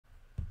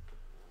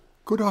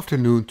Good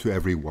afternoon to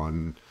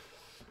everyone.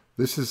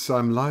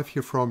 I'm live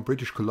here from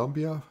British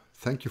Columbia.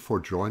 Thank you for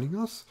joining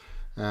us.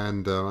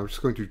 And I'm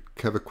just going to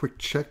have a quick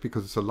check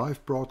because it's a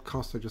live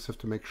broadcast. I just have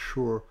to make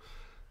sure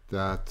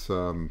that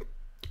the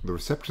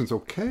reception's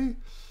okay.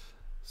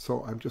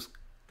 So I'm just...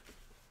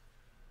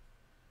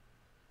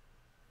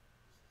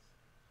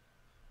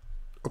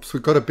 Oops, we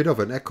got a bit of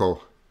an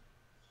echo.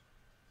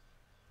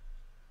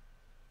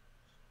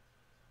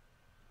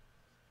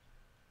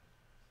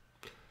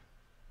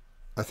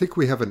 I think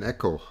we have an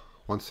echo.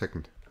 1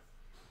 second.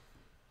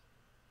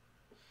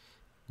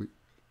 We...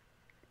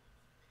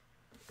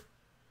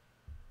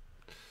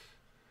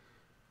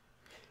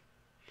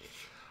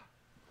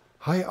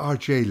 Hi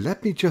RJ,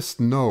 let me just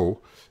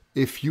know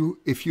if you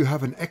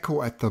have an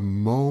echo at the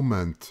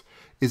moment.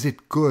 Is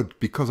it good?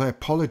 Because I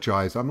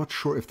apologize. I'm not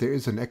sure if there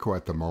is an echo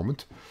at the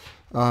moment.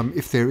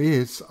 If there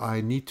is,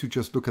 I need to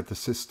just look at the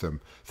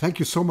system. Thank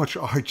you so much,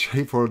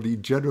 RJ, for the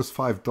generous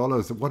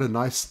 $5. What a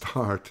nice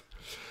start.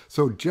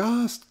 So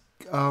just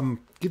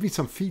give me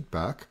some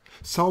feedback.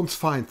 Sounds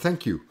fine.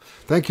 Thank you.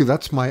 Thank you.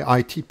 That's my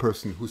IT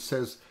person who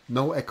says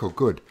no echo.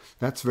 Good.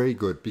 That's very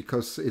good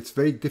because it's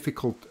very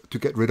difficult to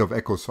get rid of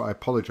echo. So I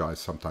apologize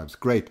sometimes.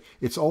 Great.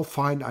 It's all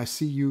fine. I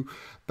see you.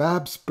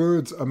 Babs,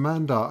 Birds,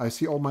 Amanda. I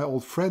see all my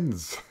old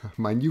friends.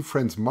 My new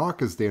friends.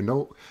 Mark is there.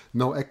 No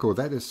echo.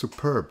 That is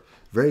superb.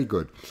 Very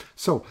good.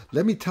 So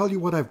let me tell you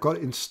what I've got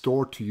in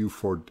store to you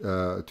for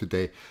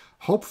today.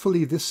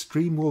 Hopefully this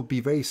stream will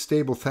be very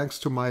stable thanks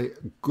to my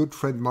good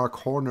friend Mark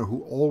Horner,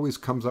 who always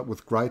comes up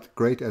with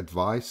great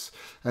advice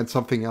and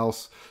something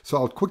else. So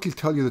I'll quickly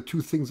tell you the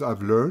two things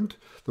I've learned.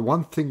 The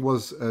one thing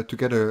was to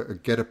get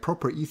a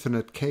proper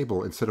Ethernet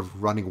cable instead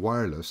of running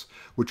wireless,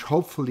 which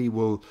hopefully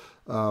will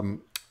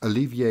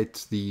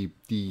alleviate the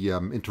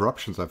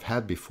interruptions I've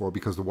had before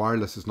because the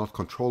wireless is not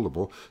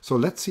controllable. So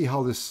let's see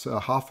how this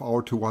half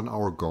hour to 1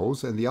 hour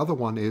goes. And the other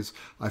one is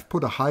I've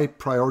put a high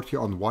priority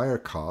on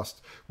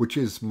Wirecast, which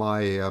is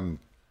my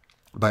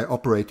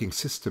operating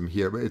system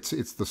here. It's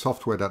the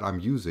software that I'm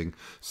using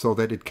so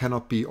that it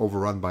cannot be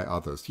overrun by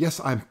others.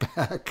 Yes, I'm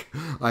back.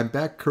 I'm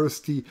back,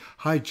 Kirsty.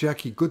 Hi,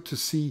 Jackie. Good to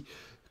see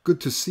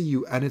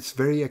you. And it's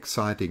very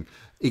exciting.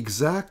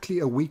 Exactly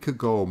a week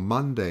ago,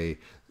 Monday,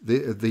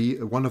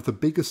 one of the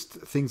biggest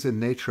things in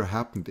nature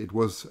happened. It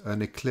was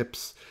an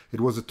eclipse.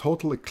 It was a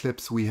total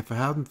eclipse. We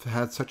haven't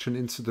had such an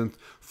incident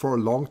for a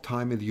long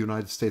time in the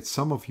United States.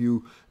 Some of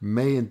you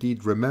may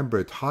indeed remember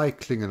it. Hi,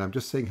 Klingon. I'm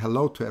just saying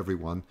hello to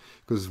everyone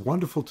because it's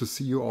wonderful to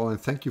see you all and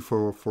thank you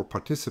for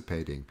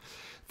participating.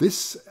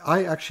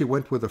 I actually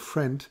went with a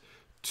friend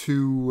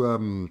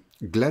to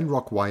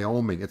Glenrock,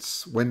 Wyoming.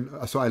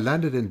 So I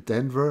landed in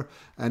Denver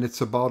and it's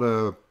about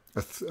a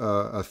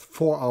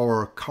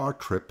 4-hour car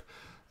trip.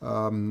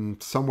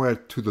 Somewhere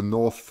to the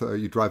north,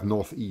 you drive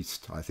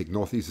northeast. I think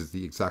northeast is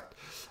the exact,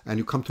 and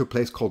you come to a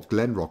place called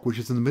Glenrock, which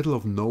is in the middle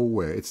of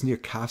nowhere. It's near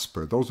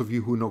Casper. Those of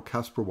you who know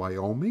Casper,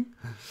 Wyoming,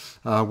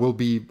 will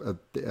be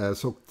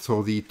so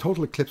the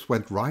total eclipse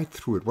went right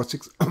through it.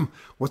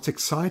 What's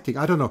exciting?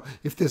 I don't know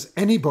if there's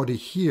anybody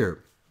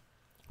here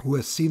who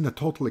has seen the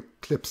total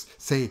eclipse.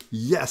 Say,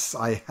 yes,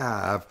 I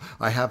have.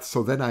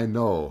 So then I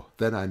know.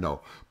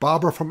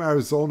 Barbara from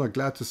Arizona,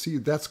 glad to see you.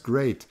 That's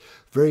great.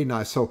 Very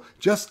nice. So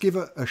just give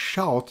a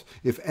shout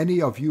if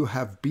any of you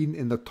have been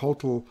in the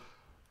total.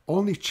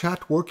 Only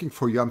chat working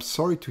for you. I'm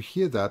sorry to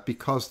hear that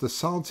because the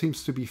sound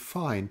seems to be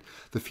fine.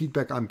 The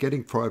feedback I'm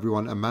getting for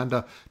everyone.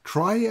 Amanda,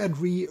 try and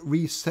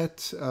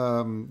reset,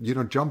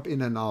 jump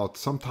in and out.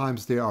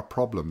 Sometimes there are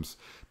problems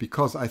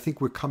because I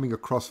think we're coming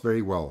across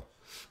very well.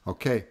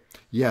 Okay.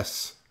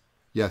 Yes.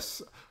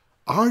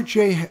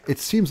 RJ, it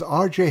seems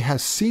RJ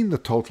has seen the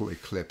total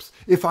eclipse,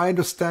 if I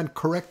understand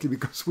correctly,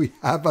 because we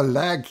have a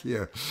lag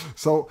here.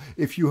 So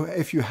if you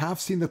have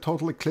seen the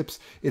total eclipse,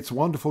 it's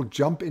wonderful.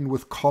 Jump in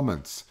with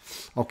comments.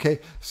 Okay.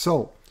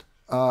 So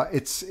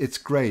it's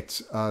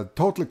great.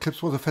 Total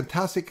eclipse was a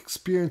fantastic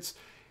experience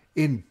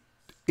in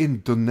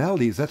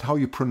Denali. Is that how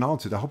you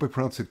pronounce it? I hope I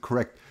pronounce it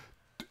correct.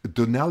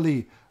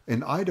 Denali.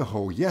 In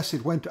Idaho. Yes,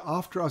 it went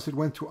after us. It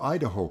went to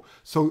Idaho.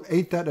 So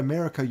ain't that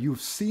America?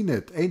 You've seen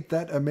it. Ain't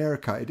that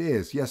America? It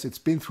is. Yes, it's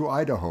been through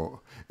Idaho.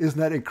 Isn't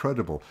that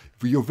incredible?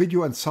 Your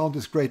video and sound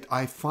is great.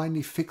 I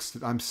finally fixed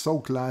it. I'm so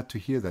glad to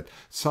hear that.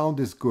 Sound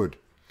is good.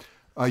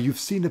 You've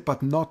seen it,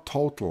 but not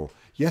total.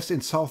 Yes,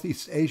 in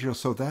Southeast Asia,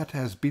 so that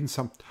has been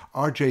some...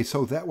 RJ,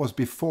 so that was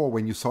before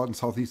when you saw it in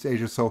Southeast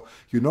Asia, so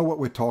you know what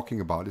we're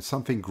talking about. It's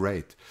something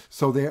great.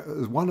 So there,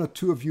 one or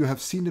two of you have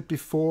seen it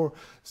before.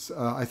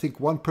 I think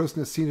one person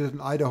has seen it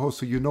in Idaho,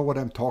 so you know what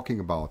I'm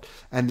talking about.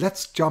 And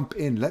let's jump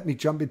in. Let me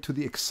jump into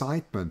the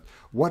excitement,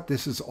 what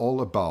this is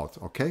all about,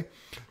 okay?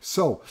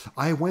 So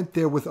I went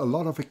there with a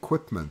lot of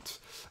equipment.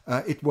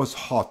 It was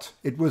hot.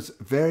 It was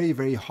very,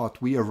 very hot.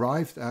 We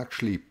arrived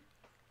actually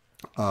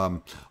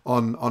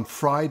on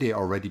Friday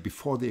already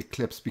before the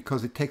eclipse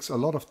because it takes a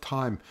lot of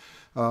time.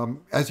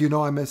 As you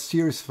know, I'm a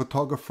serious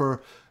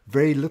photographer,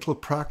 very little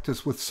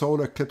practice with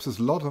solar eclipses,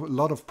 a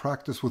lot of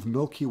practice with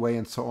Milky Way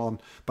and so on.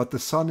 But the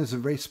sun is a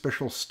very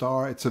special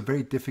star. It's a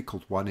very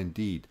difficult one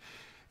indeed.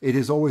 It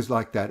is always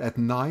like that. At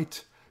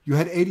night, You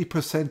had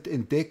 80%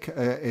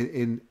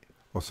 in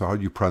oh, so how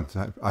do you pronounce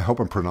that? I hope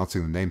I'm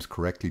pronouncing the names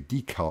correctly.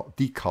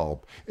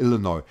 DeKalb,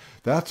 Illinois.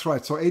 That's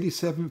right. So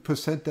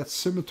 87%, that's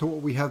similar to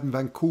what we had in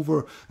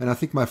Vancouver. And I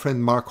think my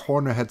friend Mark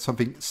Horner had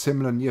something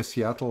similar near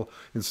Seattle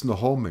in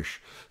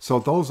Snohomish. So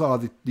those are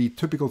the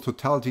typical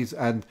totalities,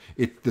 and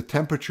the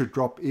temperature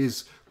drop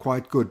is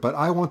quite good. But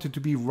I wanted to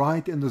be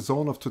right in the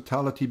zone of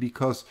totality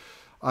because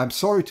I'm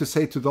sorry to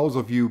say to those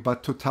of you,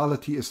 but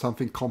totality is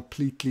something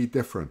completely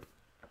different.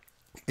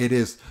 It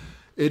is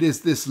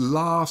this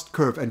last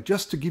curve, and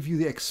just to give you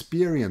the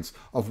experience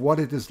of what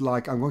it is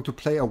like, I'm going to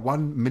play a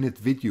 1-minute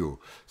video.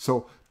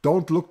 So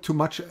don't look too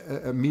much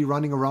at me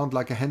running around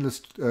like a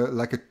headless,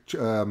 like a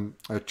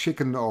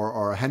chicken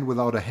or a hen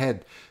without a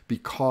head,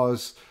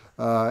 because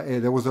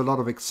there was a lot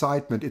of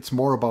excitement. It's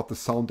more about the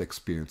sound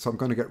experience. So I'm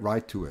going to get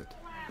right to it.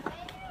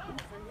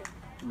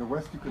 In the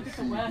west, you can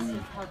see the west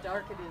is how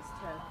dark it is,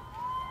 Ted.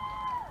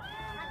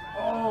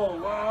 Oh,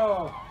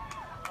 wow.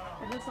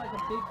 It looks like a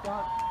big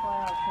dark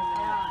cloud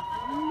coming out.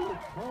 Ooh,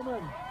 it's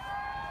coming.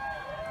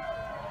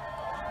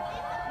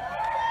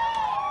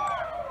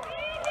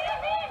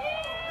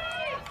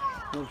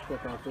 Let's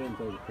step out there and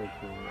take a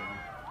picture.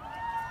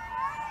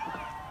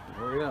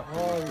 Hurry up.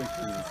 Oh, it's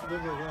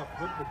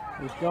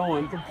It's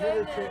going.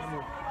 computer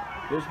taking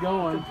It's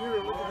going.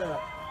 computer, look at that.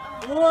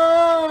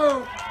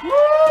 Whoa!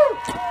 Woo!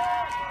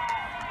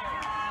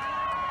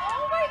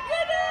 Oh my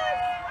goodness!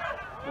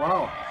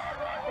 Wow.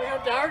 Look how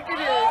dark it is.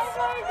 Oh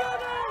my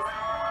goodness!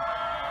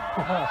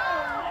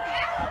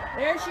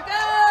 There she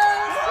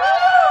goes! Woo!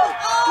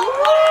 Oh,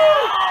 wow!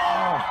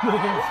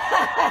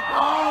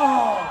 Oh!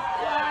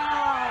 Wow!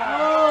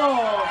 Oh!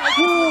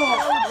 Cool!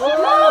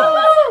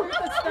 Whoa! Look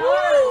at the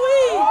stars!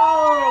 Oh!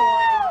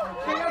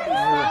 Check out the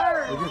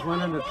stars! They just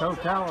went into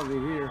totality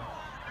here.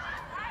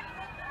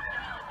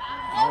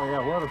 Oh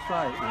yeah, what a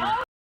sight, man.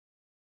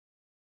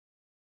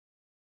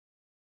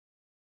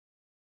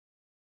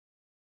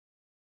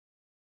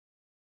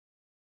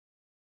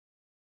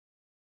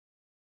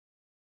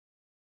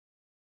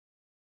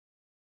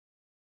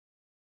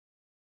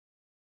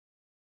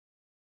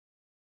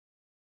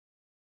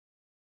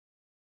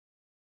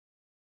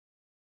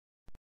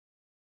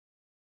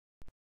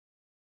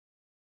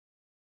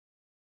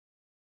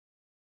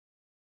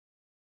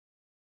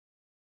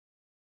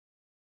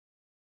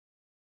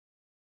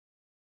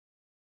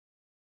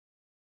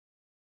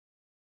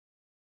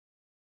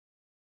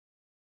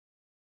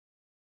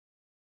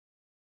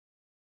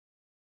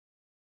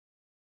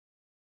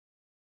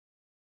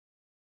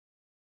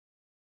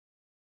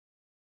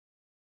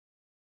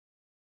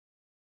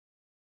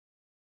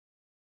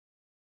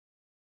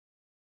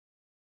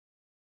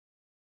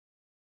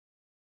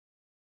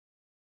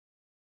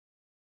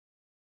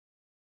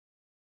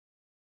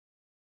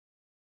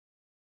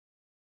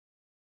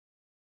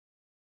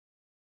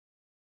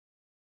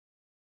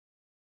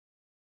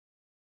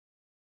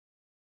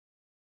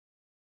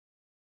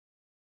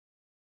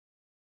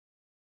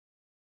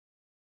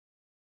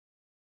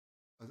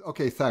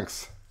 Okay,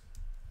 thanks.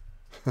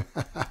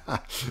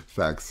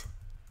 Thanks.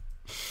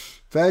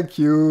 Thank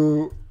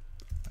you.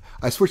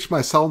 I switched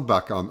my sound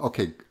back on.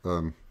 Okay.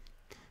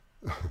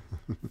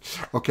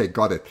 Okay,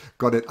 got it.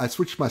 Got it. I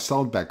switched my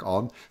sound back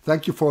on.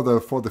 Thank you for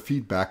the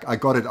feedback. I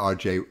got it,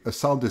 RJ. The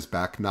sound is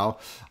back now.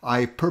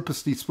 I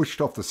purposely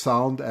switched off the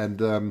sound,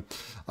 and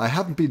I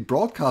haven't been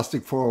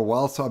broadcasting for a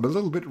while, so I'm a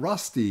little bit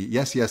rusty.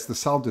 Yes, the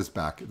sound is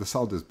back. The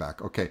sound is back.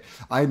 Okay.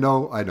 I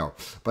know.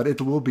 But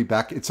it will be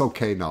back. It's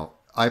okay now.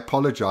 I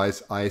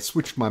apologize. I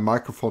switched my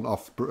microphone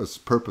off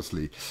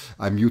purposely.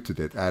 I muted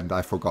it and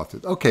I forgot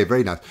it. Okay,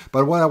 very nice.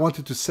 But what I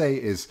wanted to say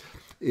is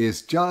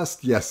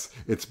just, yes,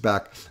 it's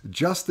back.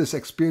 Just this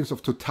experience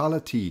of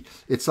totality.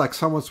 It's like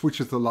someone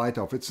switches the light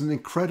off. It's an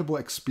incredible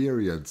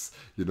experience,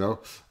 you know.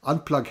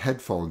 Unplug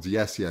headphones.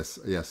 Yes,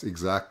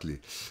 exactly.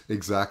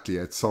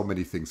 It's so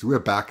many things. We're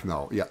back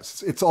now.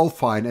 Yes, it's all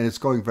fine and it's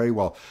going very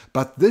well.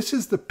 But this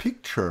is the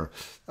picture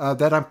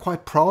that I'm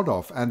quite proud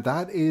of, and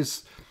that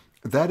is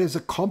a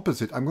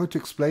composite. I'm going to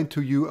explain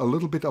to you a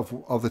little bit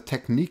of the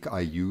technique I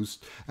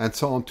used and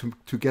so on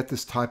to get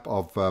this type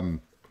of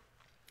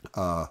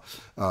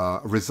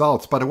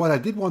results. But what I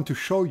did want to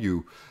show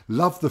you,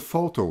 love the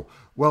photo.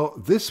 Well,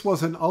 this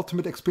was an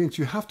ultimate experience.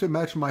 You have to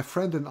imagine my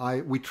friend and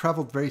I, we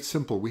traveled very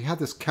simple. We had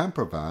this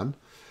camper van,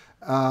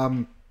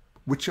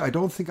 which I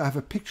don't think I have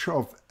a picture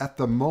of at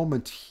the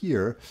moment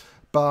here,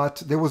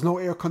 but there was no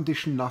air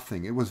condition,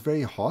 nothing. It was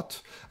very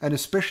hot, and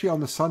especially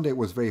on the Sunday it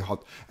was very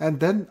hot. And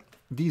then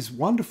these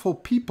wonderful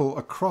people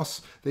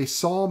across, they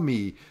saw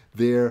me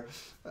there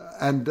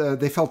and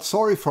they felt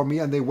sorry for me,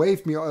 and they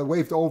waved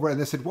over, and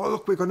they said, well,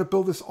 look, we're going to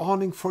build this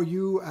awning for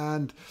you,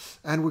 and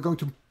we're going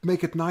to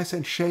make it nice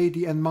and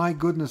shady, and my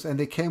goodness. And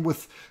they came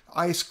with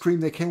ice cream,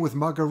 they came with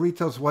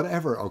margaritas,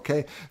 whatever.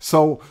 Okay,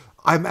 so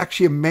I'm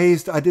actually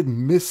amazed I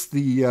didn't miss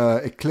the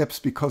eclipse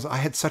because I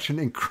had such an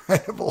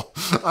incredible.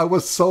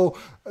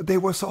 They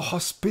were so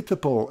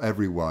hospitable,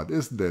 everyone,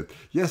 isn't it?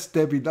 Yes,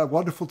 Debbie,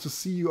 wonderful to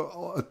see you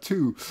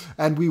too.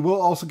 And we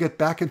will also get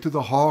back into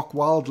the hawk,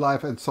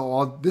 wildlife, and so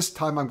on. This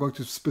time I'm going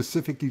to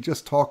specifically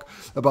just talk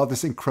about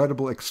this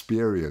incredible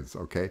experience,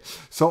 okay?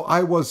 So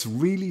I was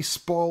really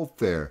spoiled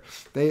there.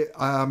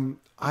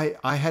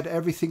 I had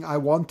everything I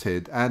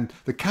wanted, and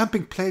the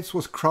camping place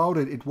was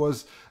crowded. It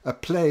was a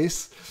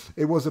place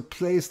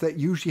that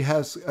usually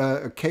has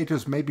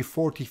caters maybe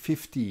 40,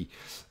 50,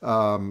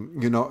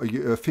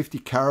 50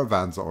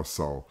 caravans or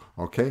so.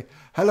 Okay.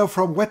 Hello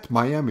from wet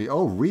Miami.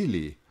 Oh,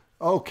 really?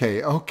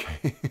 Okay.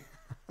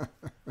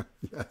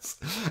 Yes.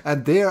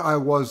 And there I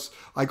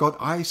got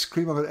ice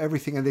cream, I got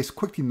everything, and they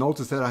quickly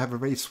noticed that I have a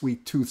very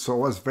sweet tooth, so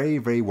I was very,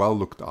 very well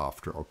looked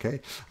after,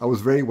 okay? I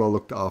was very well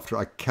looked after.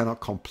 I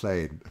cannot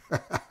complain.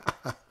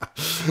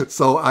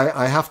 So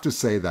I have to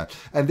say that.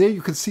 And there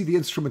you can see the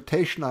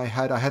instrumentation I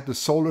had. I had the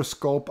solar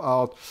scope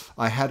out.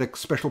 I had a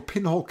special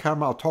pinhole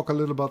camera. I'll talk a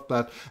little about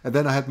that. And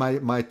then I had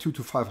my 2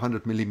 to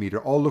 500 millimeter,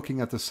 all looking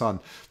at the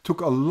sun.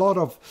 Took a lot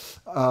of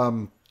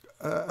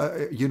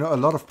a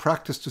lot of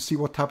practice to see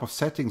what type of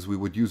settings we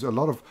would use. A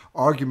lot of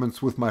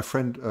arguments with my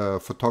friend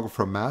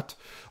photographer Matt.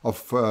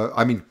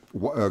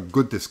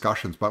 Good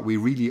discussions, but we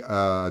really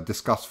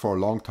discussed for a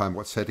long time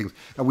what settings,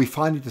 and we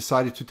finally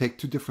decided to take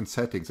 2 different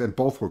settings, and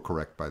both were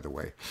correct, by the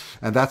way.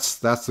 And that's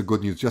the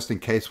good news, just in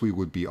case we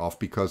would be off,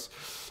 because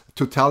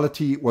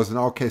totality was in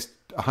our case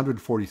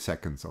 140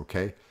 seconds.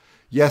 Okay.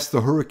 Yes,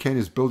 the hurricane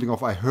is building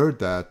off. I heard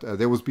that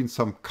there was been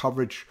some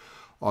coverage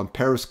on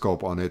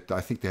Periscope on it. I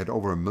think they had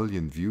over 1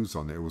 million views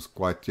on it. It was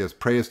quite, yes,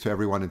 prayers to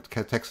everyone in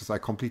Texas. I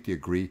completely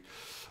agree.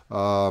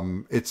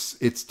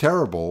 It's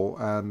terrible,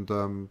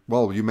 and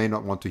well, you may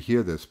not want to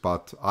hear this,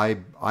 but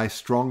I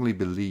strongly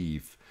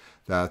believe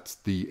that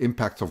the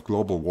impacts of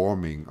global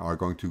warming are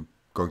going to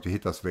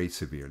hit us very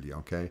severely.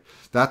 Okay,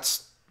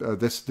 that's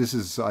this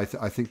is I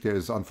think there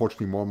is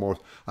unfortunately more and more.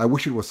 I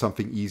wish it was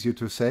something easier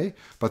to say,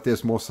 but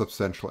there's more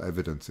substantial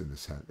evidence in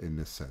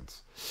this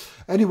sense.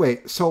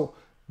 Anyway, so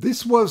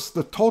this was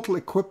the total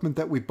equipment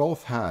that we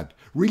both had.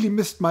 Really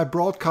missed my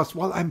broadcast.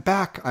 Well, I'm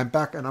back, and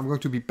I'm going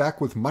to be back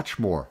with much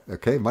more,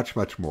 okay? Much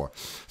more.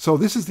 So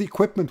this is the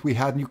equipment we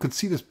had, and you can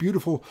see this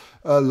beautiful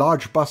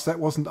large bus. That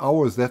wasn't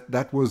ours.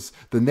 That was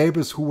the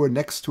neighbors who were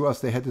next to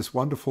us. They had this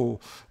wonderful,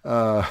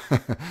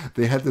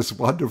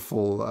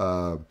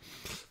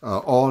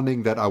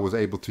 awning that I was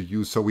able to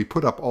use. So we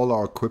put up all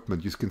our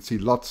equipment. You can see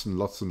lots and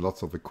lots and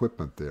lots of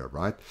equipment there,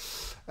 right?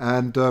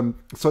 And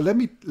so let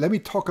me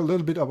talk a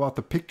little bit about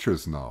the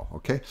pictures now,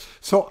 okay?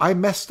 So I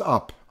messed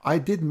up. I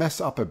did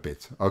mess up a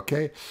bit,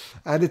 okay?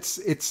 And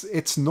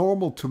it's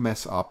normal to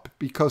mess up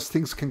because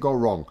things can go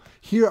wrong.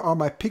 Here are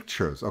my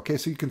pictures, okay?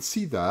 So you can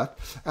see that,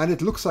 and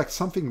it looks like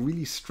something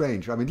really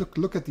strange. I mean,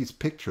 look at these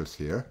pictures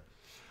here.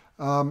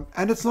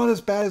 And it's not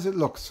as bad as it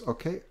looks,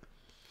 okay?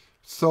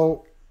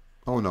 So,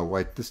 oh no,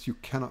 wait, this, you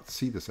cannot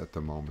see this at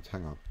the moment.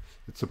 Hang on.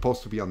 It's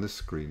supposed to be on this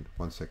screen.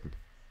 1 second.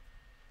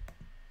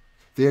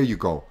 There you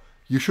go.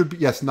 You should be,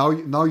 yes, now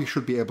you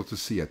should be able to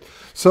see it.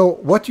 So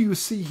what do you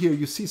see here?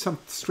 You see some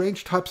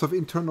strange types of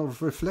internal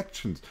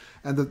reflections.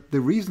 And the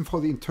reason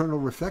for the internal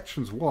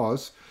reflections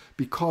was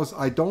because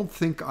I don't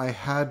think I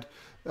had,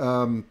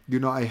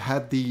 I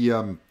had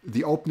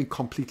the opening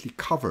completely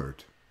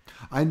covered.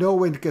 I know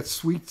when it gets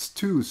sweets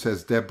too,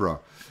 says Deborah.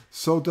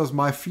 So does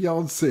my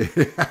fiance.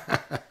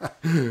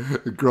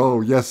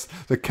 Grow, yes.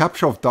 The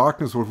capture of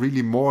darkness was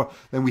really more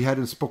than we had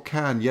in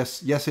Spokane.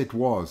 Yes, it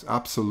was.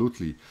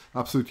 Absolutely.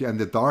 And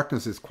the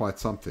darkness is quite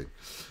something.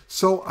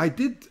 So I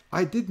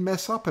did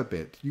mess up a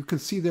bit. You can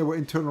see there were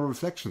internal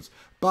reflections.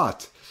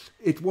 But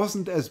it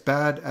wasn't as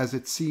bad as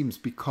it seems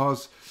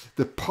because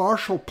the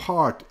partial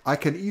part, I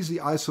can easily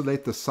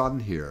isolate the sun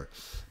here.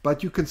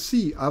 But you can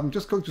see, I'm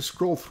just going to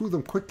scroll through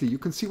them quickly. You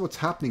can see what's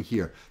happening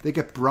here. They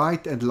get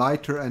bright and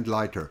lighter and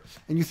lighter.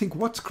 And you think,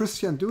 what's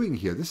Christian doing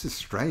here? This is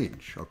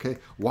strange, okay?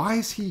 Why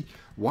is he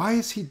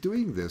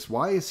doing this?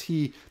 Why is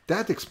he,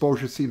 that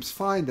exposure seems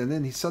fine, and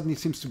then he suddenly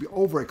seems to be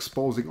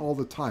overexposing all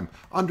the time.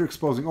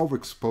 Underexposing,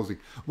 overexposing.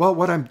 Well,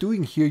 what I'm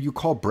doing here, you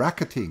call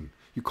bracketing.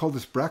 You call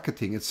this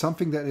bracketing. It's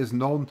something that is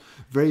known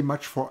very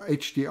much for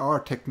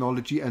HDR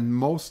technology, and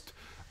most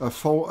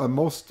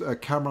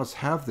cameras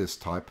have this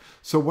type.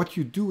 So what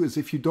you do is,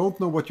 if you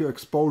don't know what your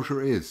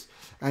exposure is,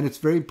 and it's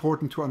very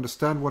important to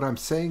understand what I'm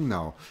saying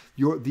now,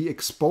 the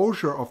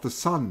exposure of the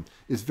sun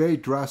is very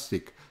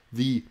drastic.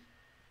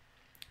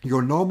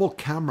 Your normal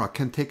camera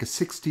can take a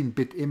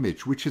 16-bit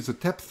image, which is a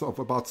depth of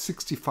about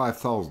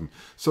 65,000.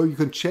 So you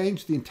can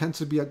change the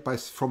intensity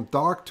from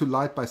dark to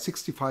light by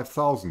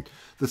 65,000.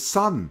 The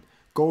sun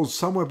goes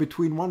somewhere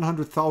between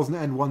 100,000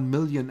 and 1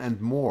 million and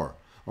more.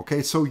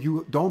 Okay, so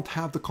you don't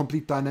have the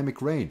complete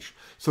dynamic range.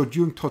 So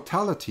during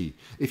totality,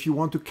 if you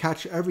want to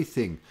catch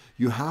everything,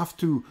 you have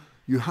to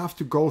you have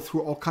to go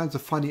through all kinds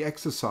of funny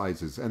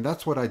exercises, and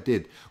that's what I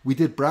did. We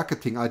did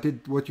bracketing. I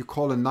did what you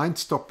call a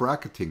 9-stop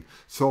bracketing.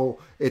 So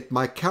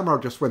my camera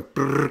just went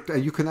brrrt,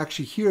 and you can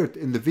actually hear it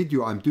in the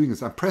video I'm doing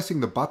this. I'm pressing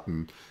the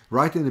button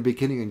right in the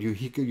beginning, and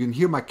you can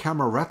hear my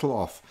camera rattle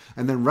off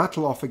and then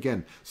rattle off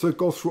again. So it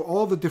goes through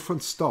all the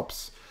different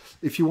stops.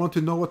 If you want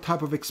to know what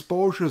type of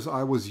exposures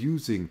I was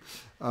using,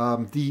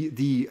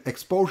 the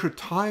exposure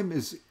time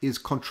is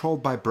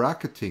controlled by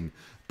bracketing,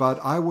 but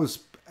I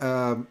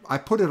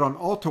put it on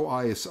auto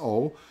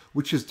ISO,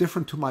 which is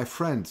different to my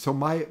friend. So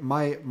my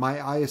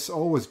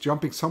ISO was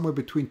jumping somewhere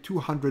between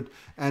 200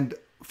 and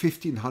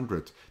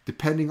 1500,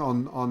 depending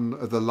on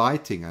the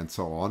lighting and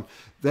so on.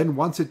 Then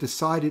once it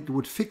decided, it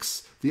would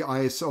fix the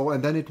ISO,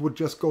 and then it would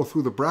just go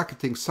through the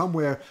bracketing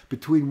somewhere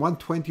between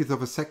 1/20th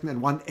of a second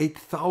and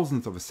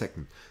 1/8000th of a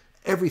second.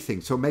 Everything,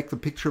 so make the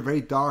picture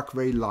very dark,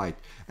 very light.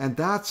 And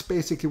that's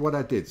basically what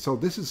I did. So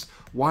this is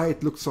why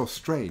it looks so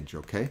strange,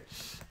 okay?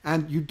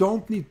 And you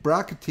don't need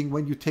bracketing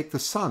when you take the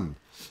sun,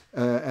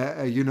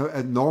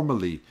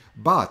 normally.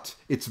 But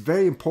it's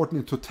very important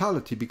in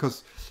totality,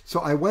 because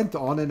so I went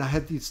on and I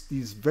had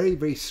these very,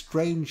 very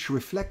strange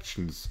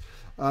reflections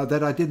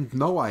that I didn't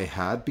know I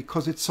had,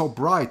 because it's so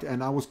bright,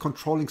 and I was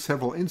controlling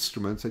several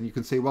instruments. And you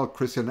can say, well,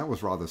 Christian, that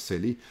was rather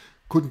silly.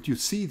 Couldn't you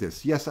see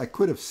this? Yes, I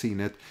could have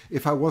seen it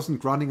if I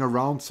wasn't running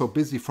around so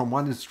busy from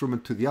one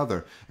instrument to the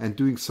other and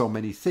doing so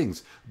many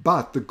things.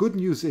 But the good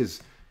news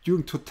is,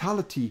 during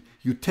totality,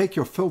 you take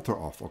your filter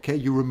off, okay?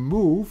 You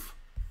remove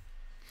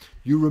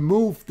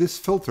this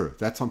filter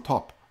that's on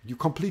top. You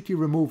completely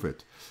remove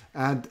it.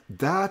 And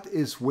that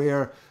is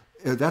where,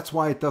 that's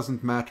why it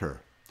doesn't matter.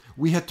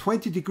 We had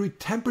 20-degree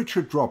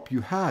temperature drop.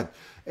 You had,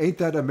 ain't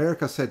that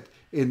America said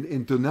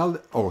in Donnelly,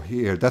 oh,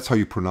 here, that's how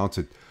you pronounce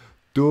it.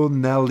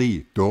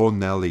 Donnelly.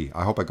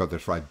 I hope I got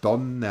this right.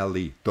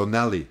 Donnelly.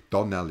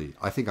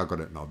 I think I got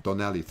it now.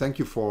 Donnelly. Thank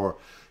you for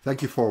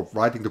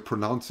writing the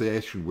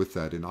pronunciation with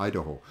that in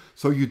Idaho.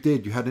 So you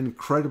did. You had an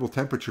incredible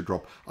temperature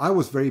drop. I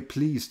was very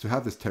pleased to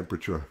have this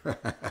temperature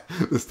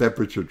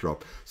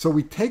drop. So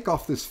we take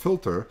off this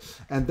filter,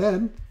 and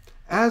then,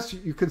 as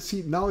you can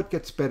see, now it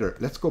gets better.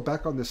 Let's go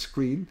back on the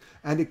screen,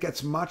 and it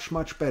gets much,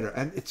 much better.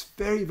 And it's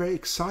very, very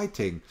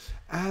exciting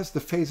as the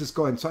phases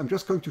go in. So I'm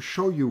just going to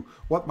show you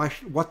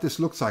what this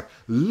looks like.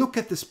 Look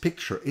at this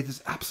picture. It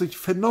is absolutely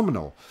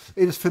phenomenal.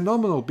 It is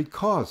phenomenal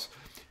because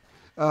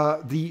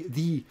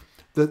the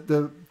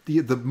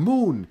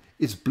moon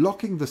is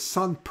blocking the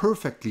sun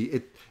perfectly.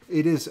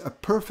 It is a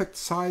perfect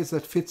size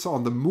that fits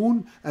on. The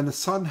moon and the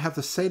sun have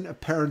the same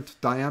apparent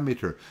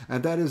diameter,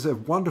 and that is a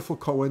wonderful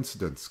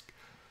coincidence.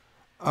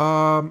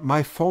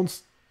 My phone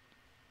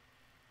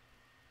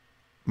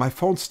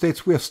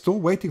states we are still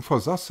waiting for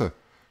Sasse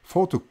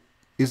photo.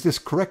 Is this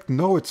correct?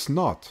 No, it's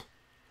not.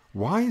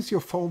 Why is your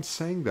phone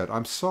saying that?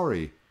 I'm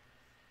sorry.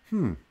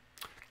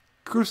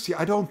 Kirsty,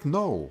 I don't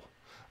know.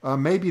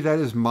 Maybe that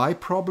is my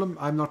problem.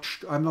 I'm not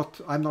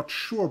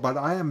sure. But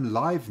I am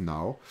live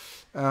now,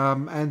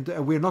 and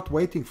we're not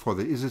waiting for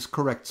this. Is this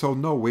correct? So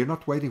no, we're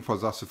not waiting for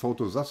Sasse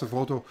photo. Sasse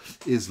photo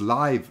is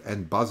live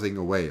and buzzing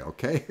away.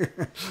 Okay.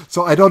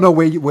 So I don't know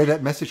where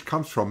that message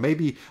comes from.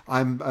 Maybe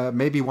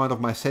maybe one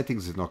of my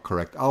settings is not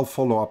correct. I'll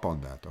follow up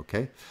on that.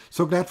 Okay.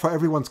 So glad for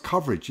everyone's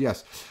coverage.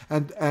 Yes.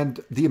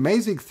 And the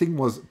amazing thing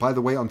was, by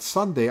the way, on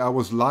Sunday I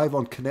was live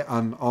on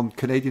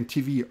Canadian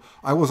TV.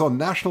 I was on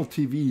national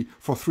TV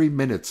for 3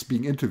 minutes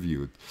being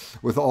interviewed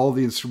with all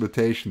the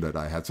instrumentation that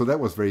I had. So that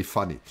was very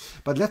funny.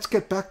 But let's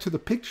get back to the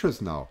pictures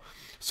now.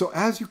 So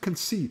as you can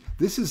see,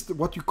 this is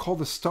what you call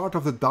the start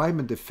of the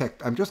diamond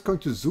effect. I'm just going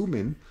to zoom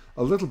in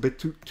a little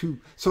bit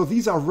so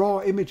these are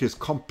raw images,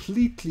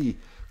 completely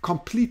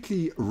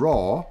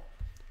raw.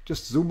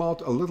 Just zoom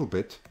out a little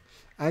bit,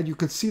 and you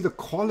can see the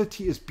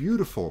quality is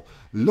beautiful.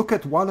 Look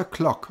at 1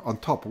 o'clock on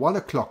top. 1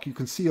 o'clock, you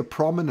can see a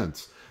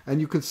prominence, and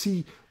you can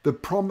see the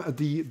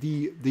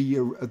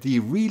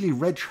really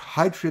red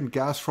hydrogen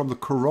gas from the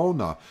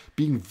corona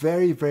being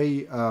very,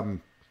 very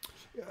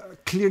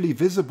clearly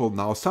visible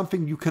now,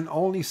 something you can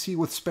only see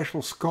with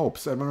special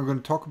scopes. And we're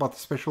going to talk about the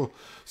special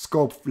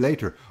scope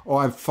later. Oh,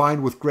 I'm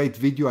fine with great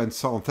video and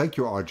so on. Thank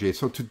you, RJ.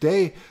 So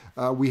today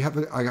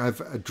I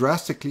have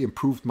drastically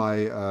improved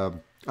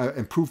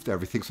improved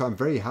everything. So I'm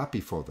very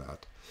happy for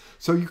that.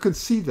 So you can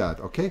see that,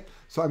 okay?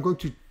 So I'm going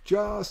to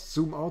just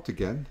zoom out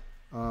again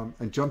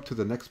and jump to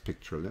the next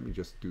picture. Let me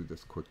just do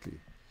this quickly.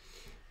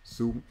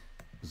 Zoom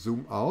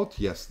out.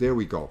 Yes, there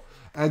we go.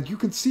 And you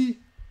can see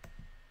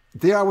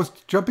there I was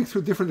jumping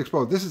through different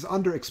exposures. This is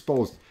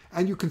underexposed,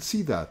 and you can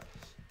see that.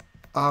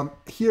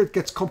 Here it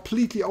gets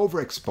completely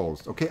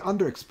overexposed, okay,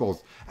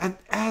 underexposed. And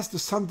as the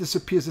sun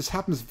disappears, this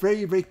happens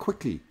very, very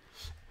quickly.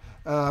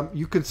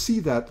 You can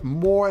see that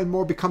more and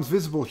more becomes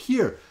visible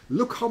here.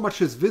 Look how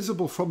much is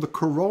visible from the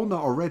corona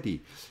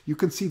already. You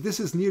can see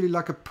this is nearly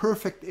like a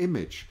perfect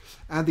image,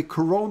 and the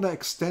corona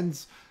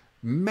extends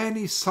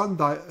many sun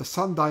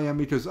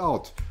diameters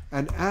out.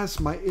 And as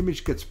my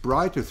image gets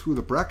brighter through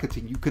the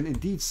bracketing, you can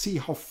indeed see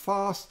how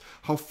far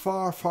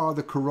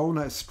the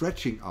corona is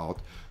stretching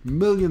out,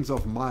 millions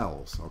of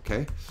miles,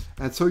 okay?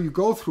 And so you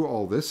go through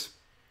all this,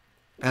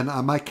 And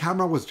my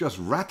camera was just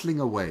rattling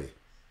away.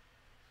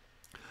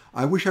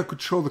 I wish I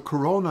could show the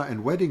corona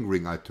and wedding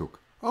ring I took.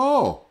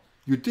 Oh,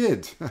 you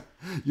did.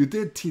 You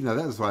did, Tina.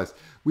 That was nice.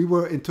 We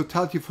were in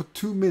Totality for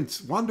 2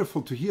 minutes.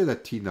 Wonderful to hear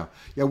that, Tina.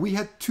 Yeah, we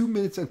had 2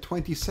 minutes and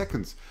 20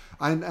 seconds.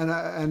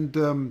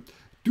 And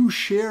do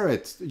share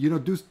it. You know,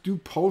 do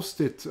post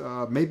it.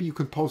 Maybe you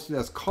can post it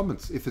as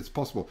comments if it's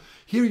possible.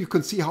 Here you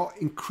can see how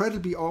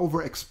incredibly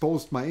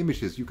overexposed my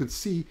image is. You can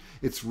see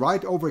it's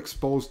right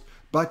overexposed,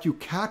 but you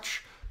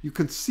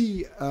can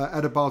see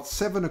at about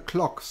 7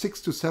 o'clock,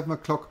 6 to 7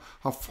 o'clock,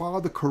 how far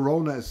the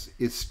corona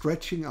is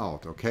stretching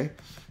out, okay?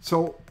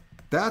 So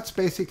that's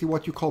basically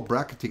what you call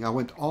bracketing. I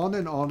went on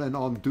and on and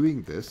on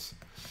doing this,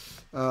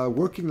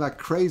 working like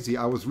crazy.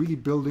 I was really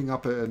building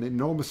up an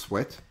enormous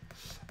sweat.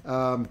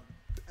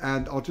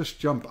 And I'll just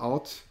jump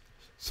out.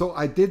 So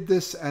I did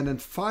this, and then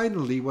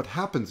finally what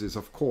happens is,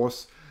 of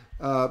course,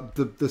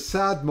 the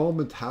sad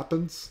moment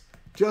happens.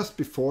 Just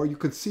before, you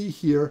can see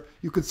here,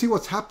 you can see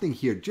what's happening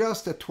here.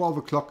 Just at 12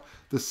 o'clock,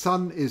 the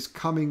sun is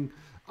coming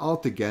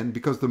out again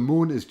because the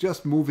moon is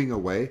just moving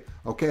away.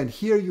 Okay, and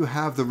here you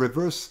have the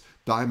reverse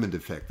diamond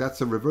effect. That's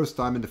the reverse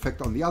diamond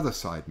effect on the other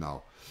side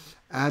now.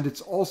 And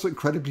it's also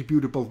incredibly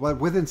beautiful. But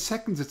within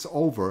seconds, it's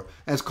over,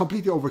 and it's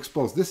completely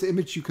overexposed. This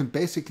image you can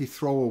basically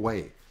throw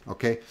away,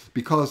 okay?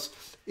 Because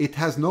it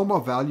has no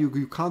more value.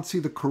 You can't see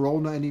the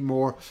corona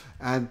anymore,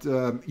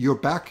 and you're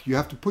back. You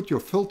have to put your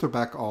filter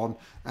back on,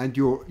 and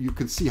you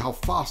can see how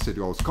fast it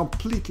goes.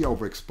 Completely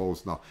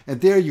overexposed now.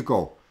 And there you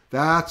go.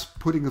 That's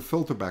putting the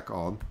filter back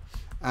on,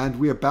 and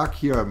we are back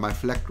here. My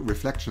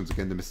reflections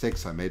again, the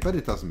mistakes I made, but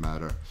it doesn't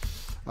matter.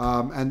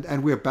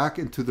 And we're back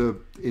into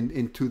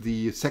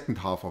the second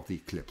half of the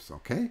eclipse.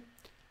 Okay.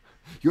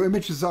 Your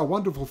images are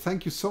wonderful.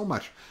 Thank you so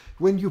much.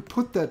 When you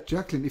put that,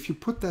 Jacqueline, if you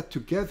put that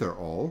together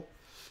all,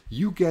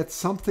 you get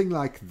something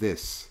like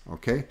this,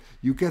 okay?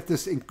 You get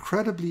this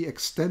incredibly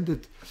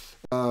extended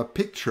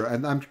picture,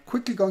 and I'm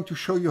quickly going to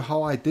show you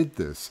how I did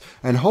this.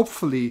 And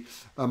hopefully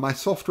my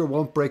software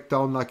won't break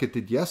down like it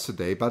did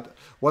yesterday, but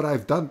what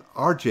I've done,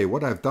 RJ,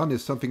 what I've done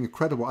is something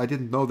incredible. I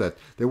didn't know that.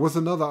 There was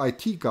another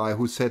IT guy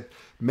who said,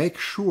 make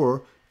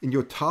sure in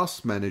your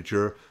task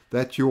manager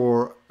that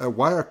your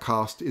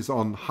Wirecast is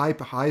on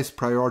highest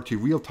priority,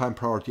 real-time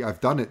priority. I've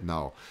done it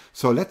now.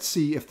 So let's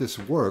see if this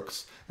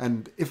works.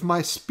 And if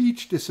my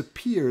speech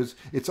disappears,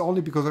 it's only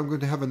because I'm going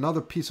to have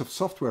another piece of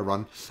software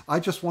run. I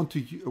just want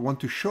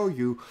to show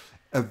you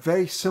a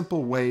very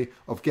simple way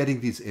of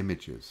getting these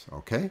images,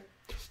 okay?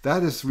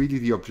 That is really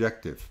the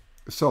objective.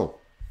 So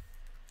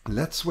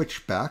let's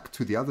switch back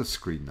to the other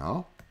screen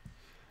now.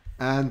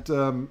 And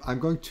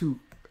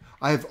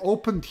I have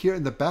opened here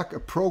in the back a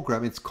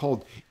program. It's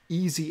called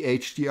Easy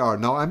HDR.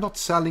 Now, I'm not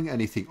selling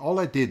anything. All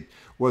I did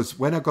was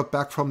when I got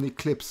back from the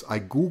eclipse, I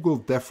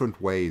Googled different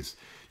ways.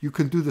 You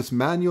can do this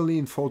manually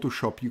in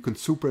Photoshop. You can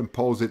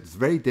superimpose it. It's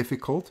very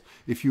difficult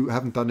if you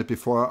haven't done it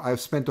before. I've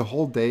spent a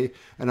whole day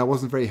and I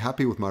wasn't very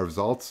happy with my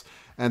results.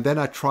 And then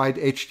I tried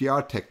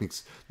HDR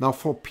techniques. Now,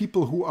 for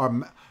people who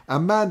are...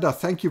 Amanda,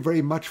 thank you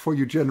very much for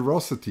your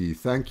generosity.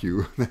 Thank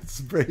you. That's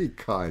very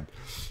kind.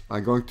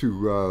 I'm going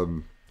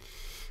to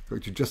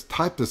just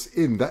type this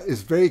in. That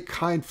is very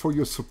kind for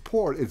your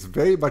support. It's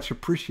very much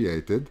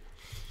appreciated.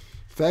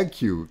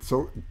 Thank you.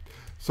 So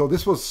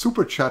this was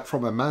super chat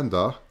from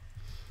Amanda.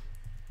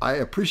 I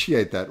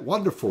appreciate that.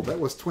 Wonderful. That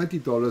was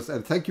 $20.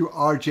 And thank you,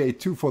 RJ,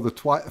 too, for the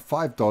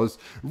 $5.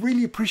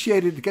 Really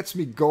appreciate it. It gets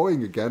me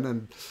going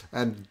again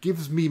and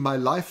gives me my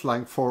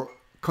lifeline for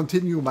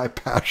continuing my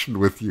passion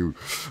with you.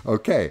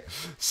 Okay.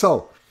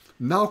 So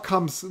now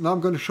I'm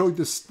going to show you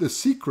the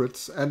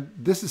secrets, and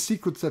this is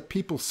secrets that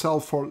people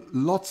sell for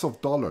lots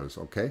of dollars,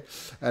 okay?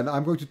 And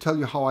I'm going to tell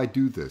you how I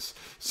do this.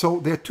 So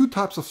there are two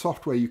types of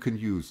software you can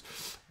use.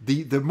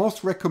 The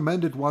most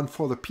recommended one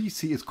for the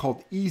PC is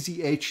called Easy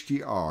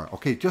HDR,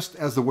 okay? Just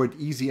as the word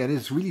easy, and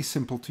it's really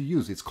simple to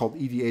use. It's called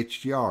Easy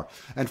HDR.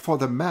 And for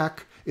the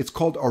Mac, it's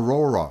called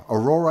Aurora.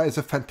 Aurora is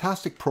a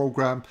fantastic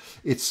program.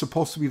 It's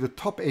supposed to be the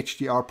top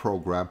HDR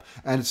program,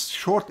 and it's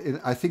short.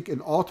 I think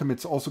in autumn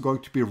it's also going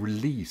to be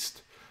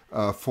released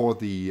for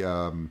the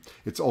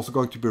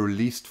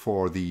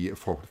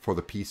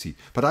PC.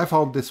 But I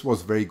found this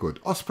was very good.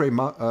 Osprey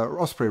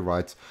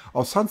writes,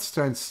 our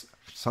sunshine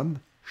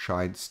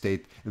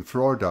state in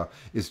Florida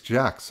is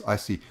Jack's. I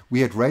see. We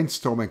had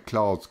rainstorm and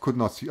clouds. Could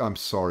not see. I'm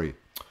sorry.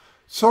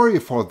 Sorry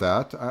for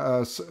that.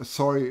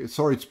 Sorry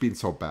it's been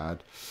so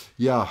bad.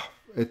 Yeah,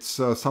 it's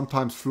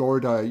sometimes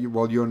Florida.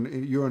 Well,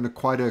 you're in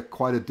quite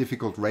a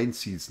difficult rain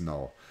season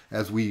now,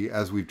 as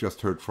we've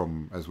just heard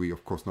from, as we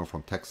of course know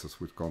from Texas.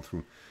 We've gone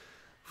through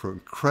for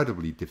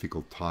incredibly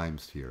difficult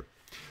times here.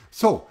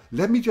 So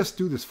let me just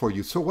do this for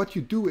you. So what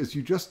you do is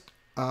you just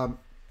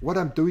what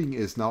I'm doing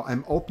is now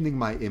I'm opening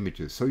my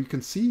images. So you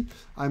can see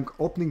I'm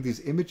opening these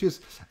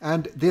images,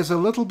 and there's a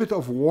little bit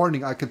of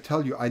warning. I can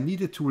tell you I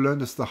needed to learn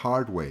this the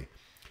hard way.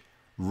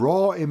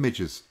 Raw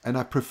images, and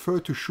I prefer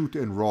to shoot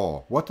in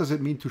RAW. What does it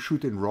mean to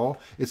shoot in RAW?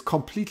 It's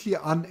completely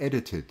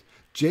unedited.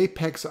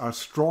 JPEGs are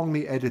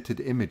strongly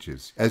edited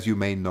images, as you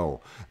may know.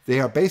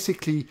 They are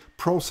basically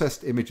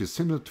processed images,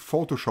 similar to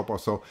Photoshop or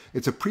so.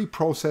 It's a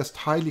pre-processed,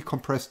 highly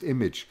compressed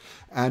image,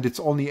 and it's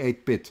only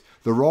 8-bit.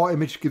 The raw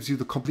image gives you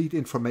the complete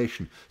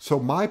information. So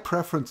my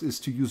preference is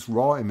to use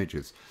raw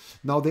images.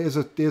 Now there's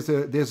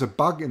a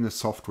bug in the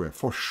software.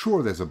 For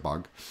sure there's a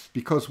bug,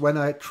 because when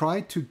I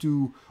tried to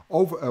do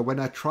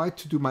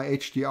my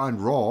HDR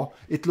in RAW,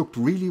 it looked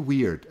really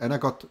weird, and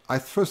I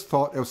first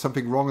thought there was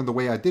something wrong in the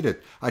way I did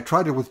it. I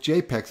tried it with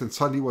JPEGs and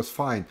suddenly it was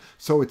fine.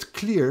 So it's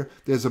clear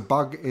there's a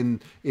bug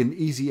in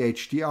Easy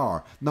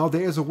HDR. Now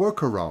there is a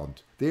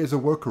workaround. There is a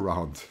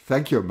workaround.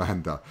 Thank you,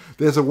 Amanda.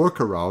 There's a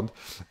workaround,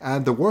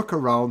 and the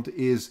workaround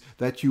is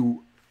that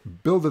you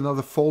build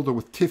another folder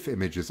with TIFF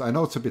images. I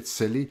know it's a bit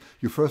silly.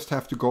 You first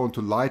have to go into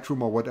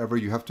Lightroom or whatever.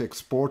 You have to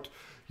export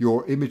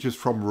your images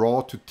from RAW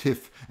to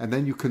TIFF, and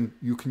then you can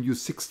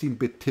use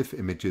 16-bit TIFF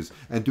images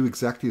and do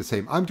exactly the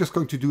same. I'm just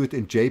going to do it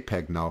in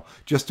JPEG now,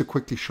 just to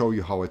quickly show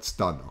you how it's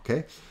done,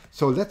 okay?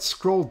 So let's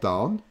scroll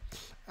down,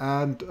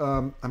 and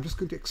I'm just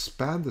going to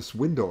expand this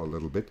window a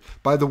little bit.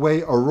 By the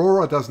way,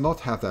 Aurora does not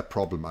have that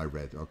problem, I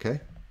read,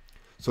 okay?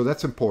 So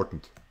that's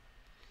important.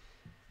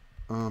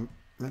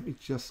 Let me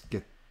just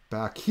get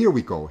back. Here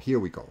we go. Here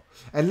we go.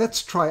 And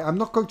let's try. I'm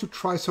not going to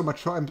try so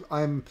much.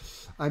 I'm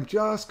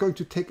just going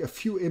to take a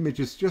few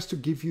images just to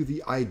give you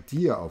the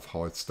idea of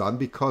how it's done,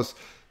 because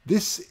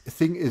this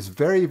thing is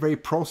very, very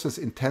process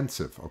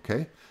intensive.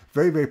 Okay,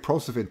 very, very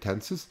process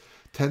intensive.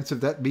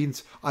 That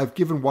means I've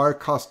given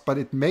Wirecast, but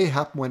it may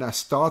happen when I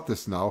start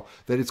this now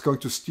that it's going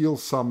to steal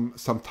some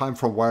time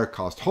from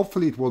Wirecast.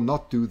 Hopefully, it will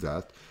not do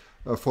that.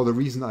 For the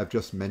reason I've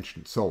just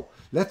mentioned. So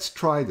let's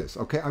try this.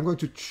 Okay, I'm going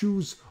to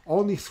choose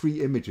only 3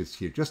 images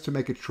here just to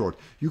make it short.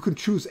 You can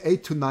choose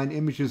 8 to 9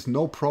 images,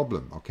 no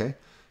problem. Okay,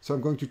 so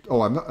I'm going to,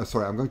 I'm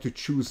going to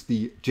choose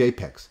the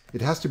JPEGs.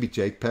 It has to be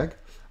JPEG,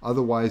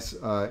 otherwise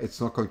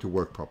it's not going to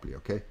work properly.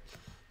 Okay,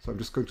 so I'm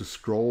just going to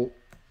scroll.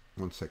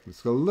 1 second.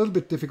 It's a little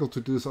bit difficult to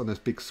do this on this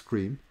big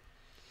screen.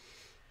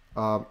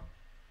 1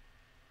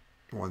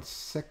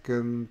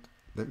 second.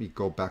 Let me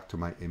go back to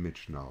my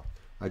image now.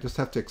 I just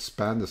have to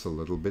expand this a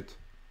little bit.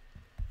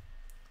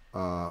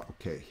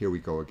 Okay, here we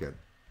go again.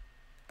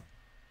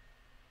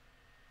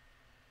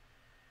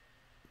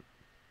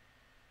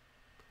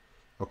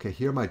 Okay,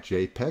 here are my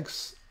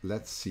JPEGs.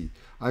 Let's see.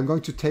 I'm going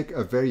to take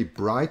a very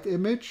bright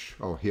image.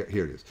 Oh, here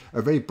it is.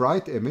 A very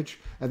bright image.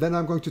 And then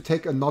I'm going to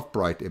take a not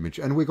bright image.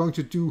 And we're going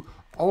to do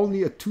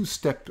only a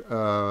two-step.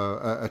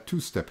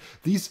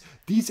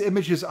 These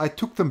images, I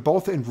took them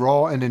both in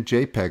RAW and in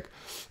JPEG.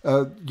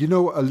 You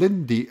know,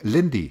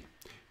 Lindy.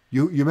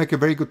 You make a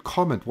very good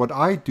comment. What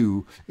I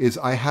do is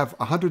I have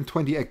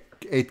 128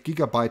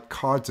 gigabyte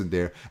cards in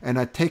there, and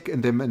I take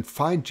in them and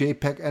find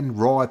JPEG and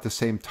RAW at the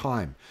same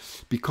time,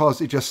 because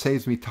it just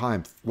saves me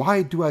time.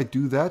 Why do I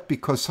do that?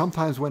 Because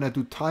sometimes when I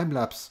do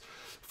time-lapse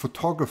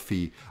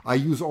photography, I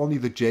use only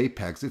the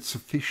JPEGs. It's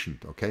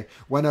sufficient, okay?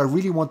 When I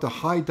really want a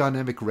high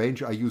dynamic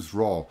range, I use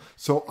RAW.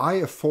 So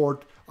I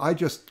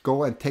just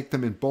go and take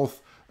them in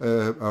both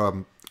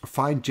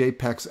find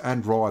JPEGs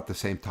and RAW at the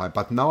same time.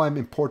 But now I'm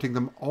importing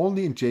them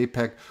only in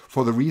JPEG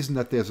for the reason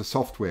that there's a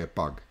software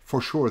bug.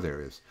 For sure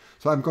there is.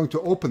 So I'm going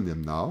to open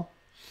them now.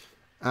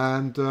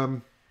 And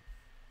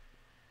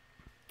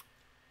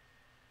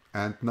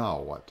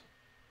now what?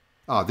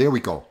 Ah, there we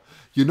go.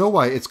 You know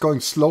why it's going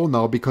slow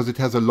now? Because it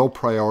has a low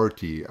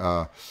priority.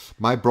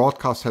 My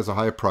broadcast has a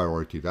higher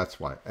priority. That's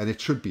why. And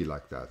it should be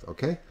like that.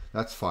 Okay?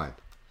 That's fine.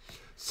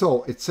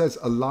 So it says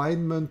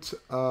alignment,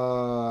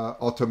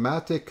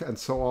 automatic, and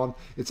so on.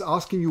 It's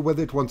asking you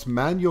whether it wants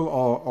manual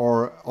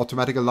or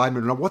automatic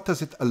alignment. Now, what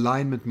does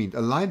alignment mean?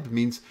 Alignment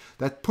means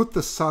that put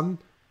the sun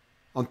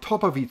on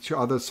top of each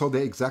other so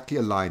they exactly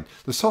align.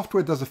 The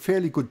software does a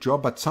fairly good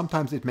job, but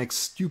sometimes it makes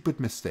stupid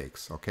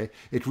mistakes, okay?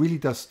 It really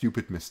does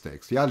stupid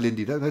mistakes. Yeah,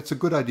 Lindy, that's a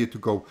good idea to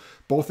go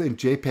both in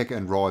JPEG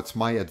and RAW. It's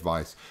my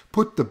advice.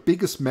 Put the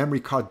biggest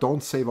memory card,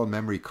 don't save on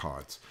memory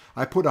cards.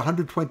 I put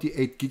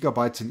 128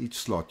 gigabytes in each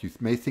slot. You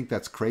may think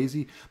that's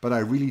crazy, but I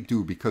really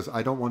do, because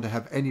I don't want to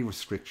have any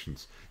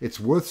restrictions. It's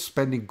worth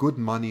spending good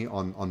money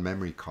on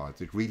memory cards.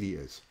 It really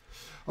is.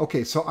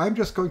 Okay, so I'm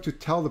just going to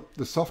tell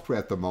the software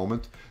at the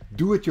moment,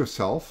 do it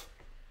yourself,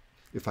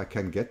 if I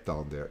can get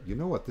down there. You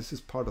know what, this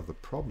is part of the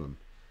problem.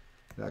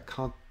 I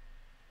can't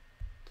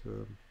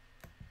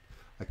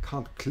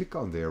click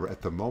on there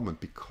at the moment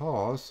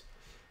because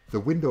the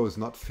window is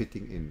not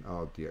fitting in.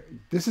 Oh dear,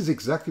 this is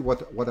exactly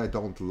what I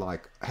don't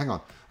like. Hang on,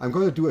 I'm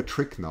going to do a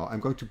trick now. I'm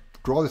going to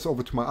draw this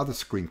over to my other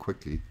screen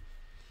quickly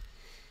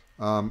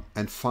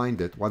and find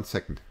it. 1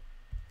 second.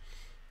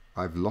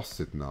 I've lost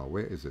it now.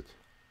 Where is it?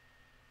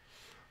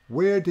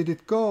 Where did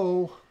it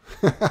go?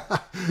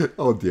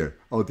 Oh dear,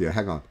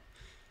 hang on.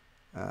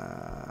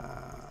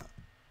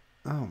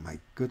 Oh my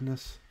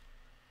goodness.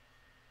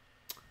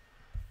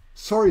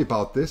 Sorry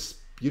about this.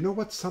 You know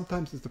what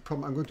sometimes is the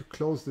problem? I'm going to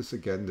close this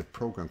again, the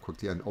program,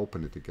 quickly, and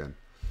open it again.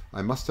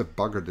 I must have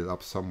buggered it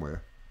up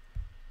somewhere.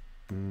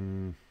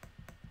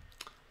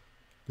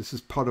 This This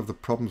is part of the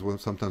problems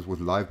with, sometimes with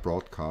live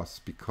broadcasts,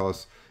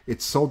 because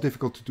it's so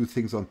difficult to do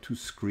things on two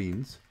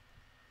screens.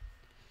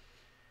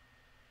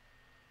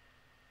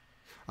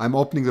 I'm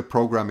opening the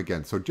program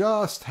again, so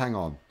just hang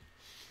on.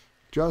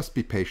 Just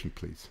be patient,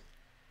 please.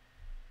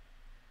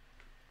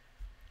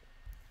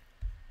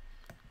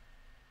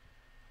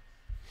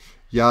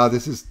 Yeah,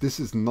 this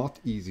is not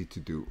easy to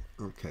do.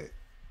 Okay,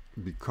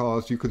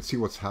 because you can see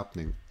what's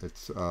happening.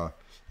 It's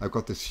I've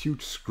got this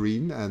huge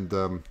screen,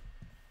 and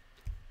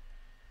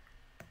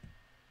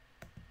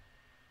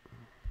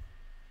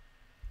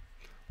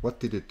what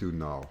did it do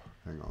now?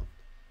 Hang on.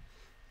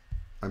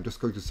 I'm just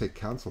going to say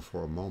cancel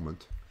for a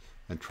moment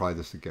and try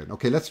this again.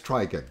 Okay, let's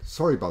try again.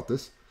 Sorry about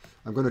this.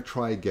 I'm going to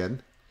try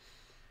again.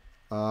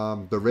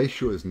 The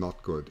ratio is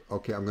not good.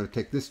 Okay, I'm going to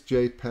take this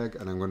JPEG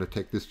and I'm going to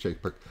take this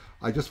JPEG.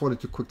 I just wanted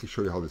to quickly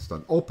show you how this is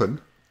done.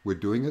 Open. We're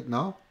doing it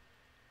now.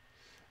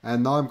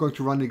 And now I'm going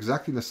to run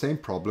exactly the same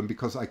problem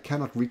because I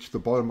cannot reach the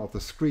bottom of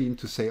the screen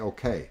to say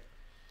OK.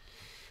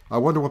 I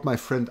wonder what my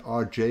friend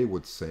RJ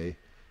would say.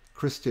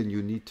 Christian,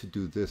 you need to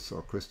do this,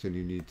 or Christian,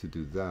 you need to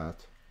do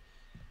that.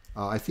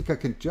 I think I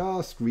can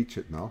just reach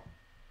it now.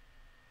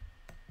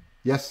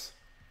 Yes,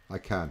 I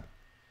can.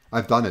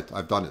 I've done it.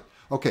 I've done it.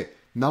 Okay,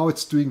 now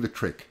it's doing the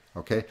trick.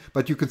 Okay,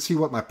 but you can see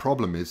what my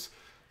problem is.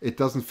 It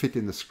doesn't fit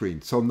in the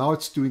screen. So now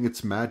it's doing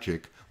its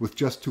magic with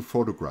just two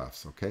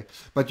photographs. Okay,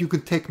 but you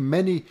can take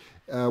many.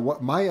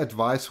 What my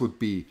advice would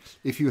be,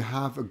 if you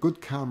have a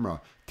good camera,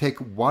 take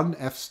one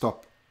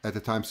f-stop at a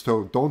time.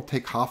 So don't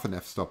take half an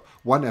f-stop,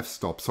 one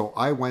f-stop. So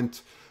I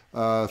went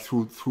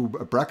through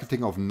a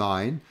bracketing of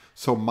 9.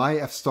 So my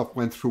f-stop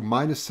went through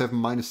 -7,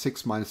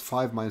 -6,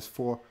 -5,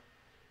 -4.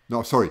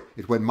 No, sorry,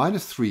 it went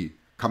 -3.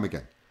 Come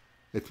again.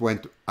 It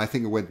went, I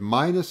think it went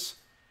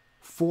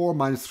 -4,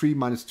 -3,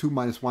 -2,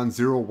 -1,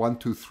 0, 1,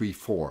 2, 3,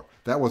 4.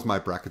 That was my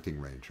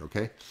bracketing range.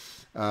 Okay.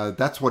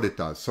 That's what it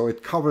does. So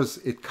it covers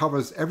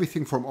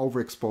everything from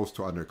overexposed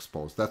to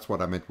underexposed. That's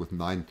what I meant with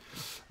 9.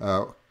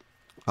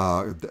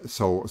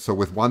 So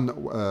with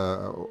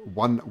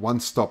one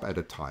stop at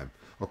a time.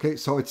 Okay,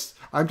 so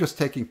I'm just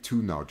taking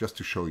 2 now just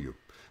to show you.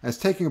 And it's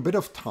taking a bit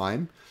of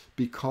time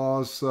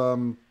because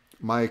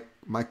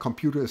my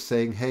computer is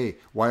saying, hey,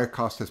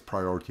 Wirecast has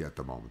priority at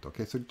the moment.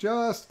 Okay, so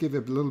just give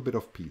it a little bit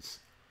of peace.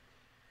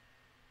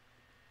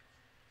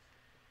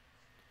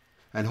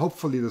 And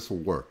hopefully this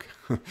will work.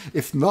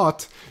 If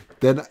not,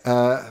 then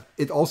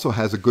it also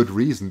has a good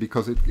reason,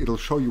 because it'll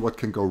show you what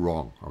can go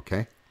wrong.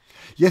 Okay.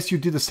 Yes, you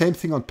did the same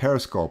thing on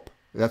Periscope.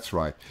 That's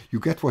right. You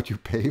get what you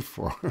pay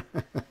for.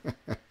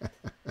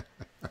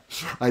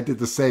 I did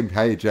the same.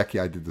 Hey, Jackie,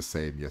 I did the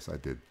same. Yes, I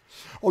did.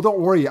 Oh,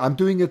 don't worry. I'm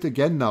doing it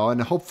again now, and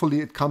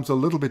hopefully it comes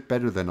a little bit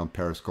better than on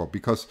Periscope,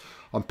 because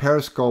on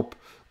Periscope,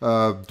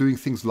 doing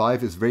things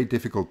live is very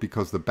difficult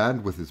because the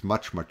bandwidth is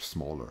much, much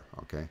smaller.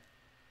 Okay.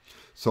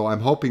 So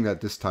I'm hoping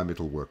that this time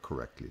it'll work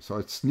correctly. So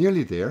it's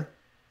nearly there.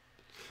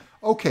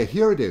 Okay,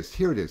 here it is.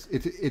 Here it is.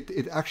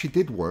 It actually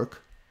did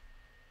work.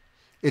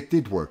 It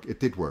did work. It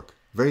did work.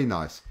 Very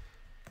nice.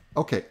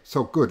 Okay,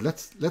 so good.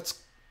 Let's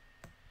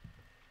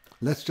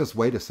just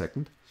wait a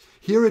second.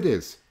 Here it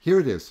is. Here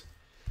it is.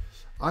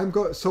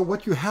 So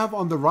what you have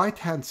on the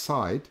right-hand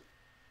side,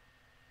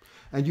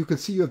 and you can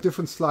see you have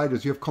different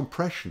sliders. You have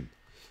compression.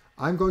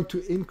 I'm going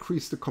to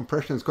increase the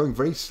compression. It's going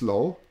very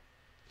slow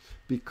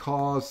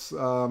because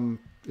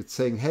it's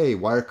saying, hey,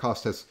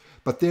 Wirecast has...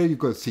 But there you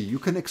go. See, you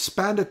can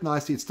expand it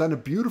nicely. It's done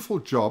a beautiful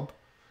job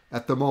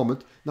at the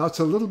moment. Now it's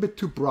a little bit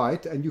too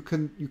bright, and you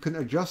can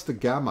adjust the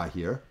gamma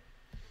here.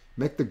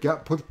 Make the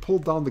pull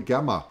down the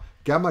gamma.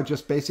 Gamma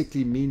just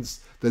basically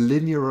means the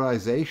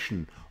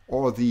linearization,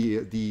 or the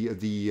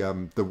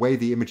way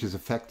the image is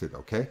affected.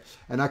 Okay,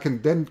 and I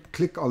can then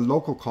click on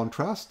local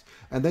contrast,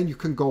 and then you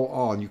can go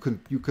on.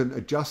 You can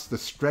adjust the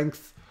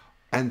strength,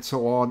 and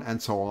so on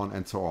and so on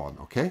and so on.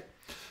 Okay.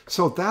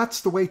 So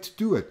that's the way to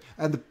do it,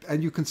 and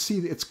you can see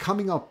it's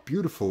coming out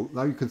beautiful.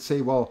 Now you can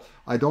say, well,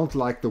 I don't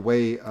like the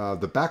way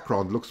the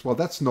background looks. Well,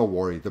 that's no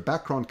worry. The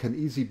background can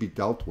easily be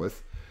dealt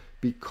with,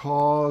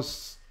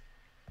 because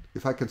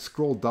if I can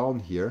scroll down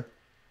here,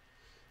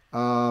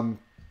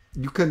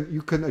 you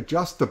can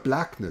adjust the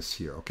blackness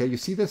here. Okay, you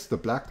see this, the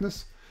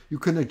blackness? You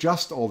can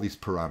adjust all these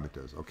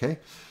parameters. Okay,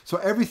 so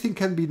everything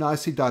can be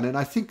nicely done, and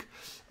I think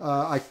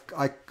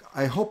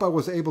I hope I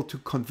was able to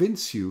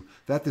convince you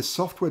that this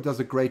software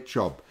does a great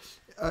job.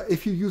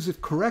 If you use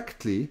it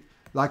correctly,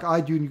 like I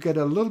do, and you get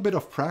a little bit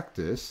of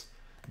practice,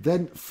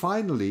 then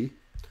finally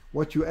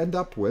what you end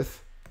up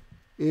with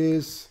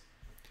is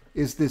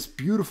this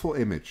beautiful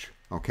image.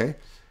 Okay,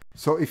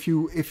 so if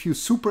you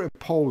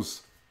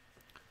superimpose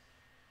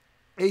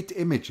 8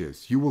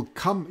 images, you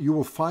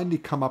will finally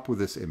come up with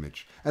this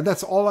image. And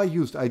that's all I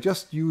used. I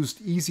just used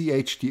Easy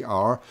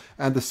HDR,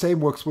 and the same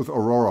works with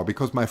Aurora,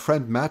 because my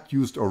friend Matt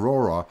used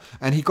Aurora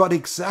and he got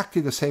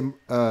exactly the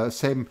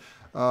same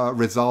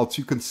results.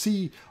 You can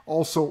see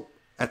also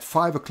at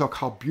 5 o'clock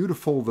how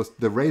beautiful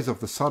the rays of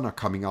the sun are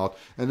coming out,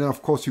 and then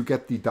of course you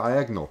get the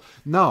diagonal.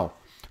 Now,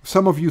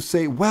 some of you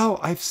say, well,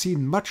 I've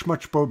seen much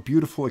more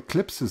beautiful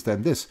eclipses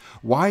than this.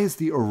 Why is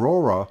the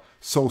Aurora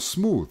so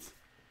smooth?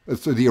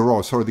 So the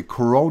aurora, sorry, the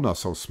corona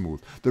so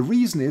smooth. The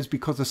reason is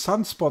because the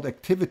sunspot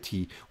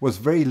activity was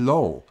very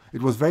low.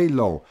 It was very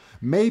low.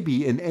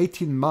 Maybe in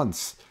 18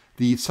 months,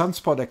 the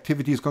sunspot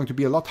activity is going to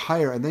be a lot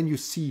higher, and then you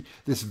see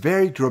this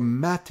very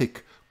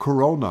dramatic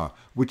corona,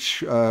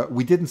 which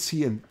we didn't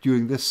see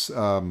during this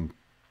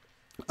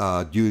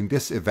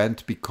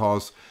event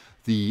because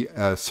the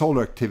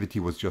solar activity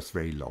was just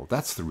very low.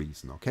 That's the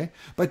reason, okay?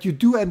 But you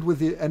do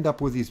end up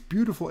with these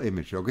beautiful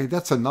images, okay?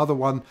 That's another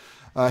one.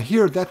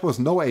 Here, that was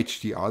no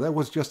HDR. That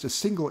was just a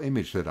single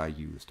image that I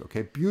used,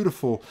 okay?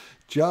 Beautiful,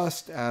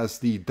 just as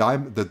the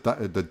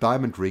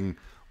diamond ring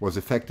was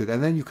affected.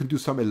 And then you can do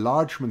some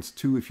enlargements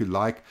too, if you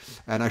like.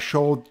 And I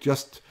showed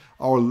just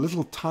our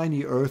little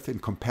tiny Earth in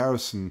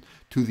comparison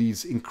to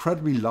these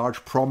incredibly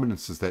large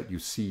prominences that you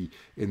see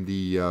in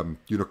the,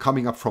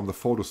 coming up from the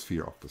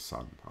photosphere of the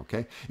sun,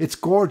 okay? It's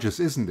gorgeous,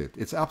 isn't it?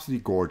 It's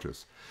absolutely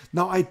gorgeous.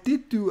 Now, I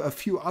did do a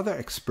few other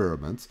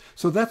experiments.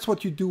 So that's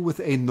what you do with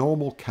a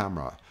normal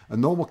camera. A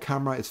normal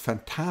camera is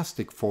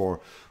fantastic for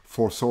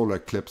solar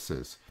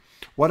eclipses.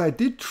 What I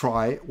did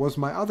try was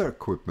my other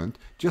equipment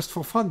just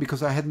for fun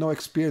because I had no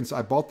experience.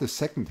 I bought this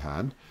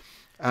secondhand.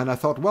 And I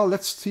thought, well,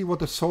 let's see what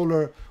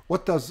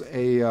does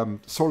a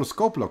solar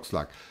scope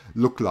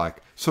look like.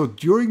 So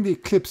during the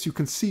eclipse, you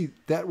can see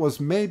that was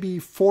maybe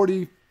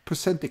 40%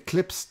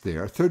 eclipsed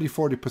there,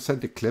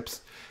 30-40%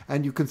 eclipsed,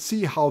 and you can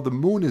see how the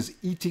moon is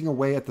eating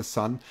away at the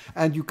sun,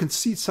 and you can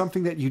see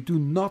something that you do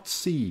not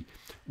see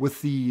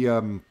with the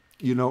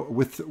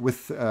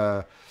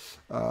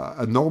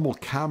a normal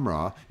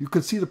camera. You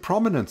can see the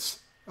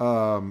prominence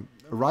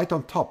right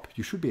on top.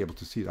 You should be able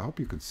to see it. I hope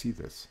you can see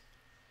this.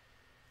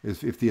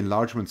 If the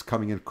enlargement's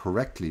coming in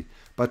correctly.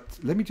 But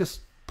let me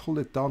just pull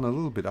it down a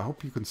little bit. I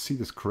hope you can see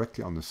this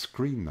correctly on the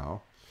screen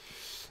now.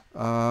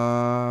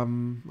 I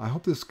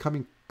hope this is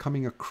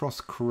coming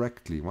across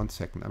correctly. One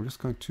second. I'm just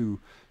going to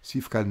see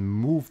if I can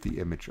move the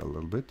image a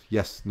little bit.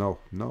 Yes, no,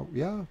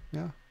 yeah.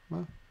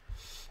 Well,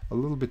 a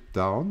little bit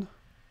down.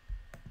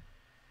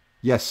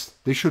 Yes,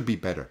 this should be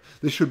better.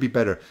 This should be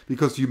better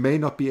because you may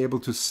not be able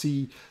to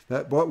see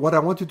that. What I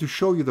wanted to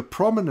show you, the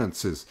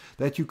prominences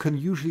that you can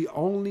usually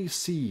only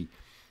see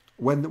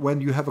when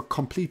you have a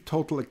complete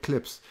total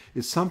eclipse,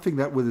 is something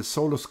that with a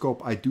solar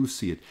scope I do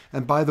see it.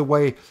 And by the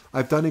way,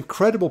 I've done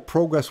incredible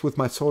progress with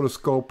my solar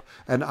scope,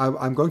 and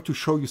I'm going to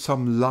show you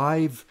some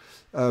live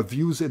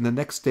views in the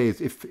next days.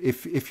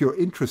 If you're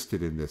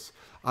interested in this,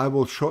 I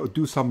will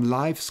do some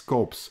live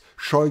scopes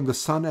showing the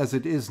sun as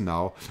it is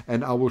now,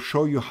 and I will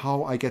show you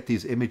how I get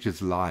these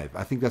images live.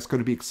 I think that's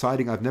going to be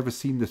exciting. I've never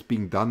seen this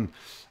being done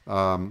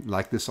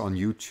like this on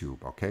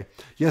YouTube. Okay,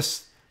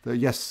 yes.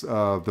 It's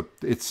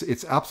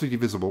absolutely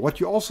visible.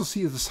 What you also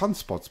see is the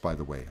sunspots, by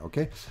the way.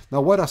 Okay.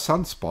 Now, what are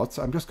sunspots?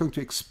 I'm just going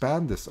to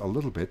expand this a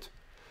little bit,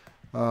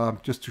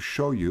 just to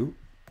show you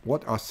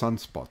what are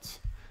sunspots.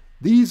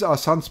 These are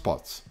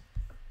sunspots.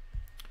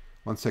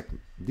 One second.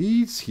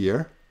 These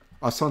here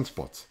are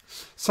sunspots.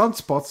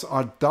 Sunspots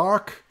are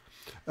dark.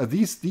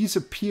 These three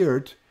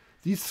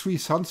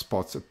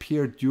sunspots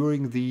appeared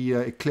during the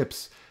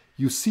eclipse.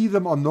 You see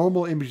them on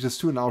normal images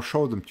too, and I'll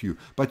show them to you.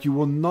 But you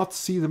will not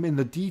see them in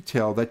the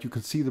detail that you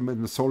can see them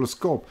in the solar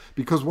scope,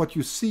 because what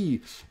you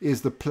see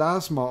is the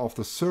plasma of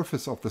the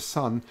surface of the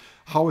sun,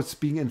 how it's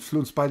being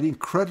influenced by the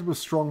incredibly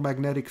strong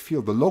magnetic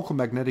field. The local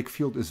magnetic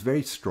field is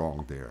very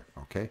strong there,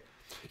 okay?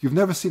 You've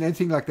never seen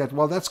anything like that.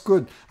 Well, that's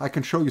good. I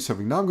can show you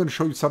something. Now I'm going to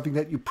show you something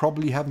that you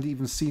probably haven't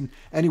even seen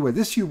anywhere.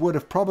 This you would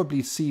have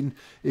probably seen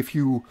if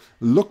you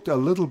looked a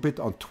little bit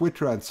on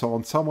Twitter and so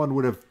on. Someone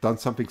would have done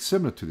something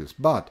similar to this.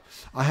 But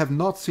I have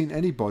not seen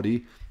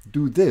anybody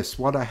do this.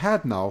 What I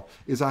had now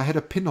is I had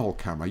a pinhole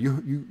camera.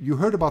 You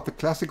heard about the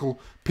classical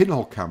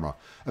pinhole camera.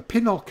 A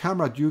pinhole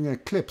camera during an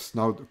eclipse.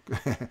 Now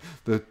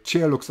the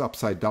chair looks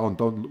upside down.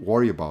 Don't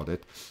worry about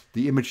it.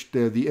 The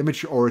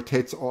image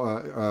rotates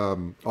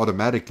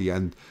automatically,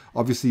 and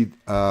obviously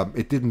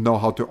it didn't know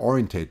how to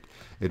orientate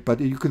it.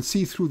 But you can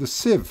see through the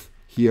sieve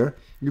here.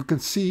 You can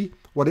see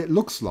what it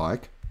looks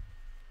like.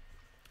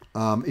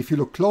 If you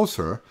look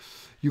closer,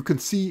 you can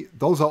see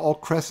those are all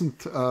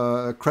crescent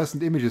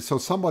images. So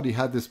somebody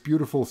had this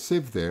beautiful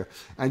sieve there,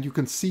 and you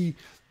can see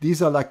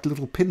these are like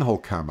little pinhole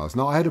cameras.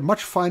 Now I had a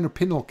much finer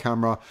pinhole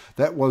camera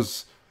that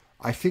was,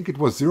 I think it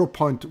was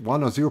 0.1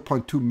 or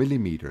 0.2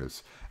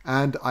 millimeters.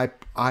 And I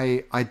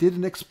did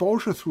an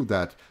exposure through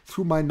that,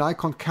 through my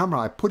Nikon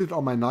camera. I put it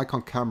on my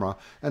Nikon camera,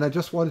 and I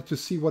just wanted to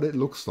see what it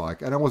looks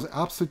like. And I was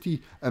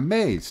absolutely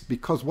amazed,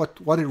 because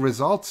what it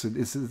results in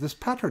is this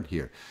pattern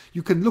here.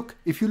 You can look,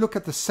 if you look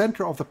at the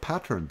center of the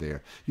pattern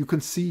there, you can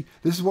see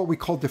this is what we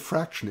call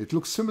diffraction. It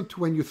looks similar to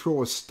when you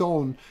throw a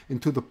stone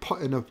into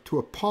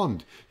a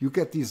pond. You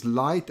get these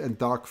light and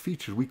dark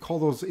features. We call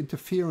those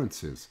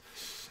interferences.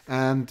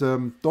 And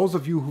those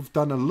of you who've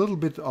done a little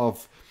bit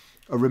of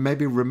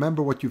maybe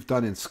remember what you've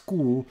done in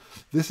school.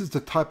 This is the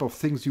type of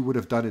things you would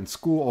have done in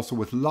school also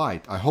with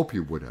light. I hope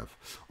you would have.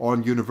 Or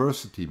in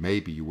university,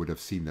 maybe you would have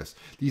seen this.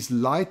 These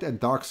light and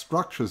dark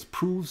structures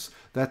proves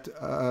that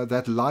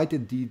that light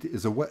indeed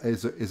is a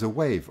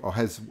wave, or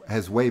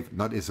has wave,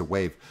 not is a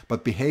wave,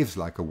 but behaves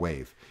like a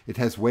wave. It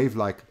has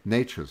wave-like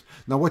natures.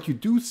 Now what you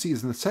do see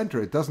is in the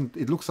center,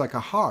 it looks like a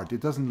heart.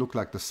 It doesn't look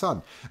like the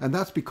sun. And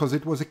that's because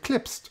it was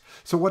eclipsed.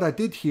 So what I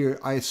did here,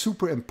 I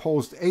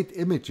superimposed 8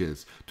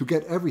 images to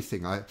get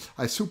everything.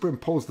 I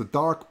superimposed the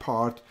dark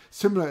part,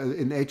 similar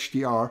in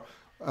HDR,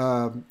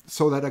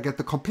 so that I get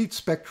the complete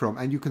spectrum.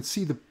 And you can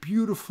see the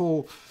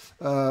beautiful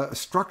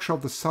structure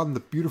of the sun,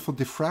 the beautiful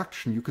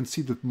diffraction. You can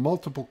see the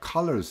multiple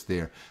colors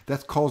there.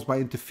 That's caused by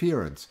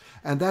interference.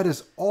 And that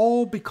is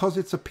all because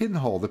it's a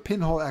pinhole. The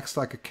pinhole acts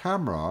like a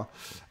camera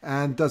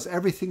and does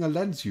everything a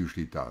lens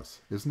usually does.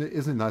 Isn't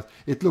it nice?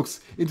 It looks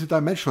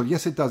interdimensional.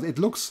 Yes, it does. It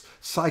looks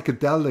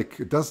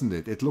psychedelic, doesn't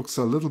it? It looks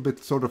a little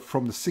bit sort of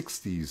from the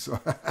 60s.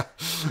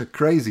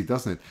 Crazy,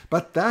 doesn't it?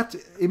 But that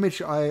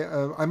image,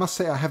 I must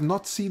say, I have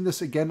not seen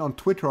this again on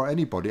Twitter or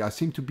anybody. I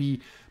seem to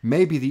be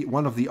maybe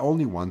one of the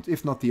only ones,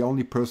 if not the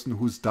only person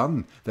who's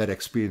done that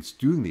experience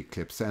during the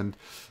eclipse. And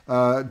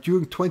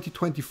during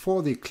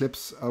 2024, the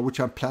eclipse, which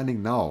I'm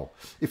planning now.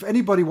 If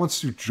anybody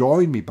wants to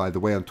join me, by the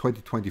way, on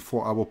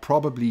 2024, I will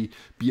probably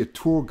be a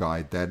tour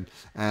guide then.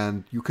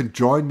 And you can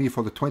join me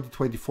for the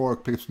 2024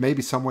 eclipse,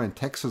 maybe somewhere in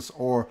Texas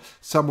or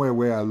somewhere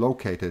where I'm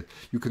located.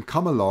 You can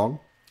come along.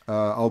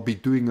 I'll be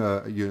doing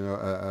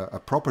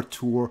a proper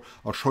tour.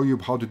 I'll show you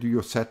how to do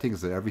your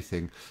settings and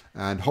everything,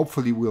 and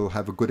hopefully we'll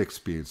have a good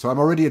experience. So I'm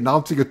already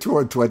announcing a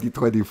tour in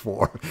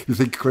 2024. You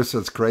think, Chris,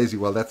 that's crazy?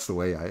 Well, that's the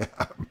way I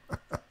am.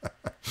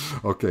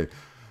 Okay.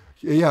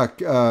 Yeah,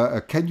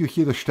 can you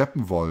hear the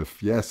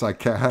Steppenwolf? Yes, I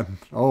can.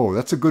 Oh,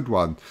 that's a good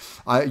one.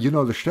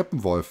 The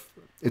Steppenwolf,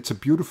 it's a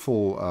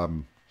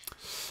beautiful...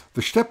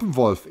 The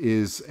Steppenwolf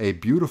is a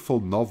beautiful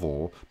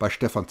novel by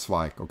Stefan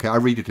Zweig. Okay, I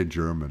read it in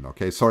German.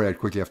 Okay, sorry, I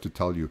quickly have to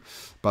tell you,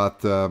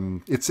 but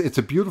it's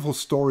a beautiful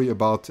story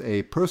about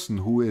a person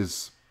who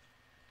is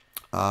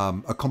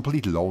a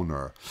complete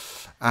loner,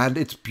 and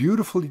it's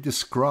beautifully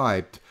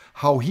described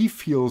how he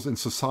feels in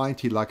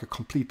society like a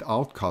complete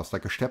outcast,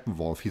 like a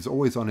Steppenwolf. He's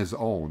always on his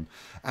own,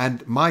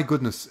 and my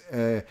goodness,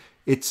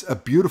 it's a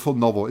beautiful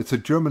novel. It's a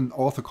German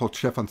author called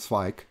Stefan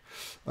Zweig.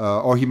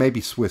 Or he may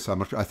be Swiss. I'm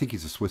not sure. I think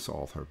he's a Swiss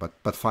author,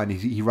 but fine.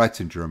 He writes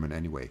in German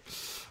anyway.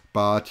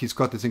 But he's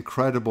got this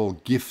incredible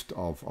gift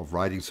of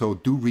writing. So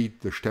do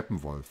read the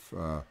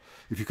Steppenwolf.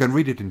 If you can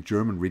read it in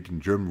German, read it in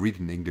German. Read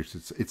it in English.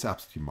 It's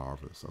absolutely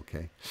marvelous.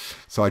 Okay.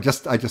 So I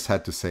just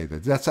had to say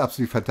that. That's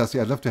absolutely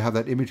fantastic. I'd love to have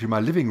that image in my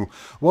living room.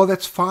 Well,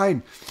 that's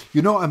fine.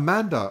 You know,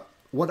 Amanda,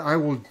 what I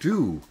will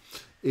do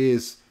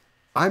is,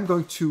 I'm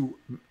going to,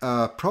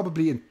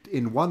 probably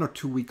in 1 or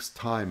 2 weeks'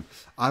 time,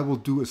 I will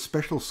do a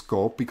special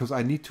scope because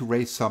I need to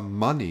raise some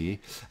money,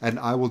 and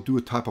I will do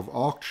a type of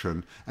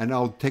auction, and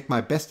I'll take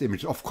my best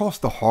image. Of course,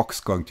 the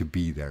hawk's going to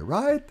be there,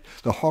 right?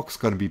 The hawk's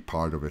going to be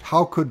part of it.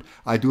 How could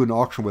I do an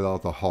auction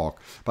without the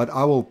hawk? But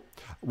I will,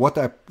 what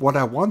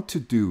I want to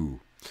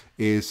do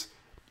is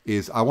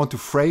I want to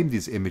frame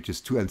these images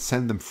too and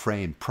send them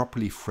framed,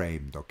 properly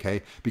framed,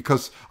 okay?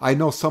 Because I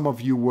know some of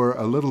you were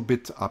a little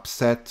bit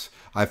upset.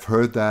 I've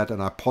heard that,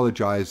 and I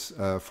apologize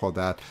for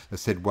that. They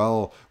said,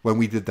 well, when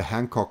we did the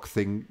Hancock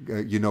thing,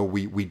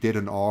 we did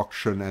an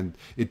auction and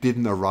it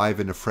didn't arrive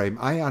in a frame.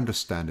 I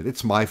understand it.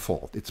 It's my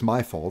fault. It's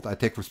my fault. I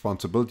take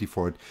responsibility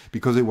for it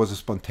because it was a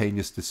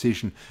spontaneous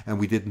decision and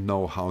we didn't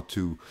know how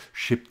to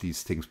ship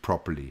these things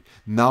properly.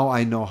 Now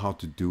I know how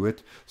to do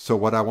it. So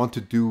what I want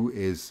to do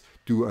is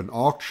do an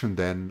auction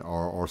then,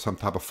 or some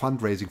type of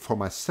fundraising for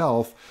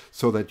myself,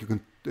 so that you can,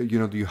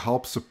 you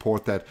help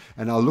support that.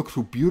 And I'll look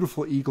through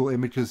beautiful eagle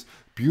images,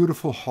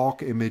 beautiful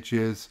hawk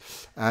images,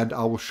 and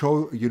I will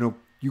show,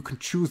 you can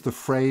choose the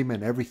frame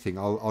and everything.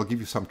 I'll give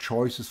you some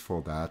choices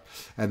for that,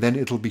 and then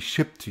it'll be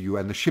shipped to you,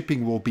 and the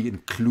shipping will be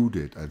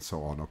included and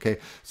so on. Okay,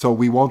 so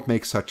we won't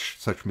make such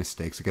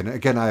mistakes again.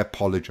 Again, I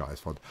apologize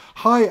for that.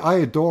 Hi,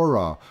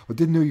 Iadora. I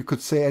didn't know you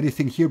could say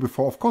anything here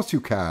before. Of course you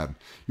can.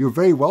 You're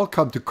very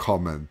welcome to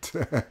comment.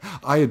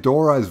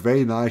 Iadora is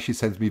very nice. She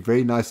sends me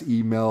very nice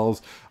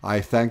emails. I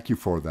thank you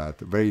for that.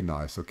 Very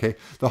nice. Okay,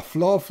 the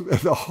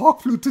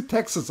hawk flew to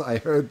Texas. I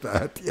heard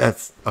that.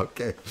 Yes.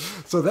 Okay,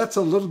 so that's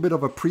a little bit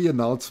of a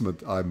pre-announcement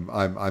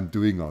I'm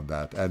doing on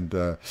that, and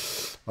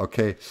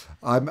okay,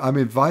 I'm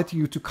inviting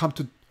you to come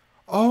to.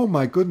 Oh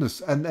my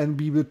goodness, and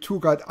be the tour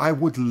guide. I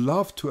would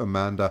love to,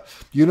 Amanda.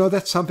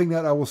 That's something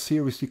that I will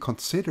seriously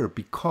consider,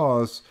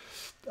 because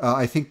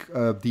I think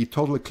the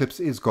total eclipse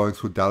is going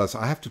through Dallas.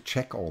 I have to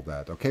check all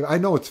that. Okay, I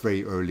know it's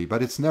very early,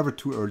 but it's never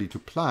too early to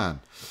plan.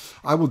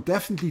 I will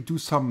definitely do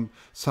some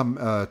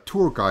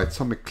tour guides,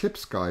 some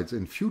eclipse guides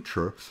in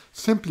future,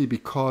 simply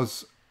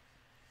because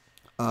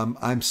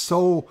I'm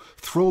so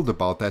thrilled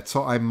about that.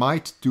 So I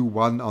might do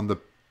one on the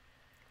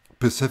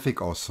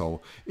Pacific or so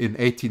in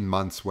 18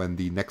 months, when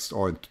the next,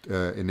 or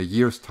in a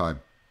year's time,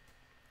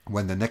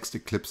 when the next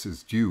eclipse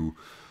is due.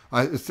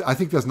 I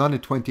think there's none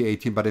in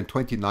 2018, but in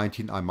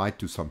 2019 I might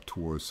do some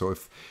tours. So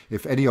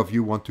if any of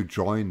you want to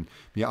join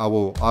me, I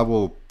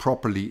will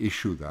properly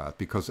issue that,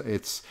 because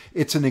it's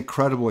an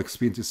incredible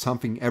experience. It's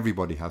something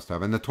everybody has to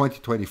have. And the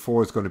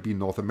 2024 is going to be in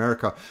North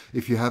America.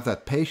 If you have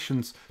that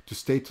patience to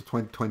stay to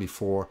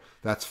 2024,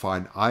 that's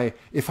fine.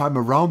 If I'm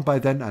around by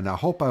then, and I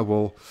hope I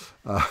will,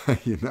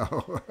 you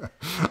know,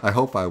 I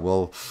hope I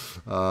will.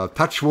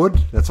 Touch wood.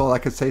 That's all I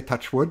can say.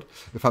 Touch wood.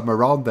 If I'm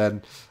around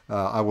then,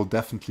 I will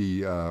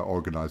definitely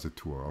organize a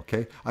tour.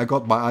 Okay. I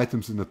got my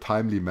items in a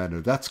timely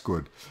manner. That's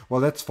good.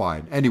 Well, that's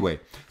fine. Anyway,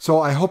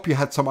 so I hope you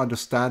had some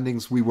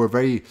understandings. We were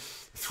very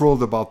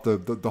thrilled about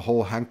the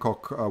whole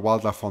Hancock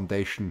Wildlife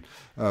Foundation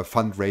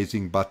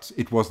fundraising, but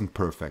it wasn't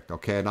perfect,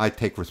 okay? And I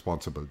take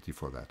responsibility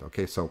for that,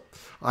 okay? So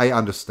I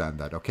understand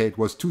that, okay? It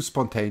was too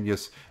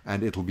spontaneous,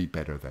 and it'll be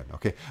better then,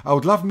 okay? I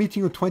would love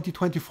meeting you in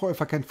 2024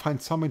 if I can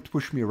find someone to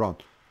push me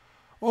around.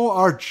 Oh,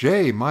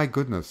 RJ, my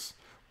goodness.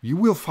 You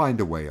will find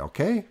a way,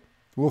 okay?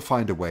 We'll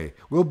find a way.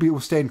 We'll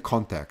stay in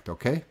contact,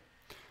 okay?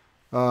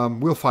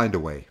 We'll find a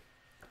way.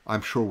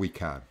 I'm sure we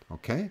can,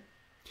 okay?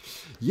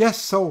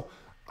 Yes, so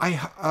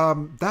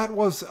that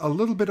was a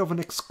little bit of an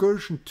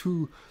excursion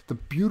to the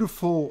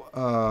beautiful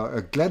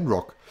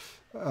Glenrock.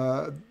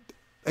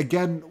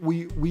 Again,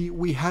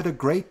 we had a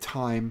great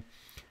time.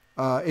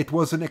 It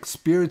was an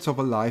experience of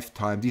a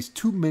lifetime. These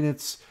 2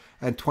 minutes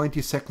and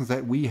 20 seconds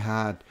that we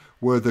had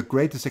were the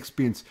greatest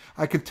experience.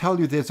 I can tell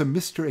you there's a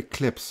Mr.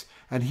 Eclipse,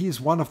 and he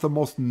is one of the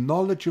most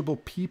knowledgeable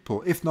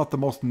people, if not the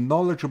most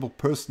knowledgeable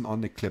person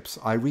on Eclipse.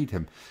 I read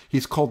him.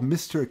 He's called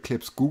Mr.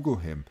 Eclipse. Google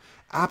him.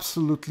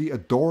 Absolutely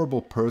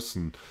adorable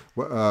person,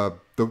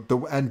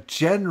 and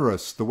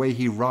generous the way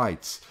he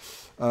writes.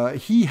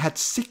 He had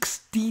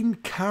 16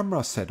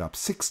 cameras set up.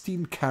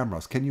 16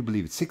 cameras. Can you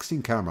believe it?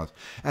 16 cameras.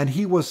 And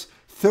he was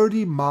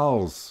 30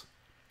 miles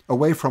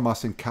away from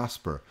us in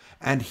Casper.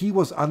 And he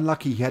was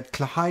unlucky. He had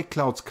high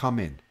clouds come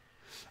in.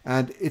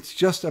 And it's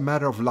just a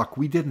matter of luck.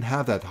 We didn't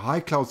have that.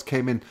 High clouds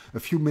came in a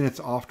few minutes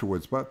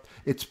afterwards. But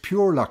it's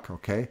pure luck,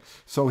 okay?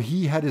 So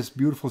he had his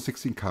beautiful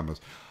 16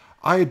 cameras.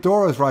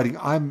 Iodora's writing,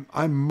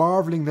 I'm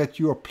marveling that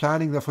you are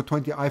planning that for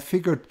 20. I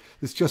figured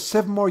it's just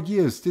 7 more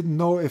years. Didn't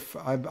know if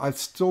I'd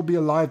still be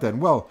alive then.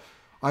 Well,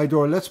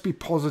 Iodora, let's be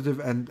positive,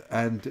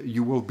 and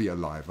you will be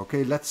alive,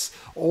 okay? Let's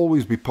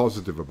always be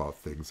positive about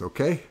things,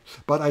 okay?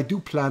 But I do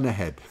plan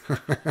ahead.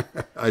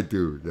 I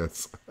do,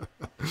 yes.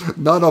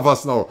 None of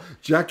us know.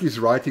 Jackie's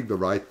writing the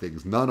right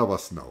things. None of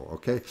us know,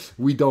 okay?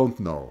 We don't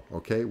know,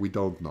 okay? We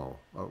don't know.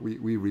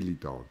 We really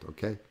don't,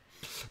 okay?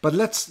 But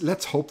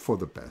let's hope for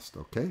the best,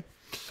 okay?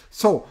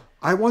 So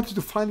I wanted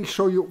to finally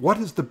show you what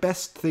is the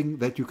best thing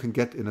that you can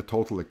get in a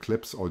total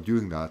eclipse or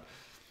doing that.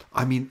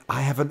 I mean,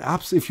 I have an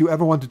apps. If you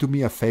ever want to do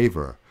me a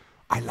favor,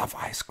 I love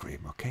ice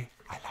cream, okay?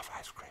 I love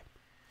ice cream.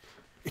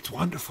 It's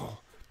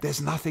wonderful.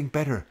 There's nothing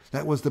better.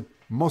 That was the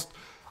most,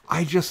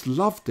 I just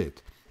loved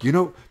it. You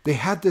know, they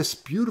had this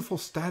beautiful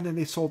stand and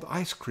they sold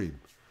ice cream.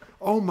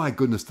 Oh my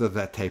goodness, does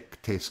that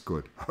taste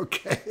good?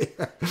 Okay,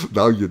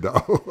 now you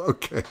know.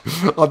 Okay,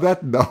 on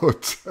that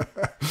note,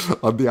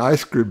 on the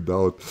ice cream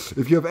note,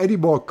 if you have any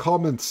more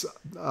comments,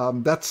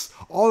 that's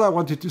all I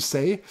wanted to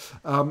say.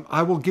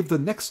 I will give the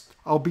next,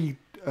 I'll be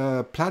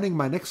planning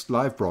my next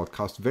live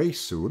broadcast very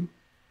soon.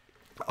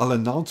 I'll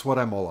announce what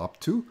I'm all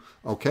up to,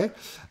 okay?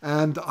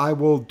 And I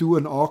will do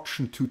an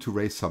auction to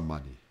raise some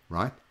money,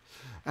 right?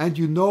 And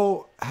you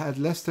know, had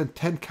less than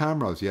 10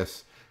 cameras,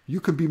 yes. You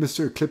can be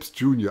Mr. Eclipse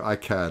Jr. I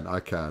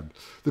can.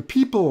 The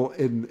people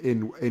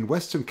in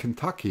Western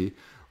Kentucky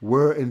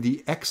were in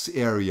the X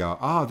area.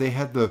 They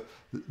had the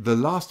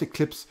last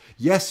eclipse.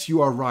 Yes, you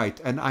are right.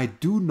 And I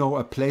do know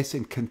a place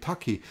in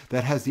Kentucky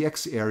that has the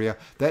X area.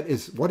 That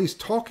is what he's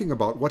talking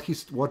about. What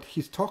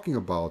he's talking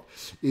about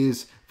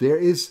is there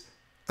is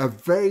a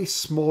very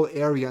small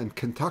area in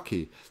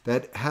Kentucky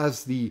that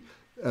has the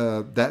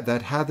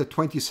that had the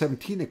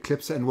 2017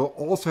 eclipse and will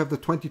also have the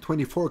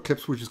 2024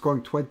 eclipse, which is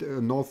going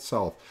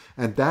north-south.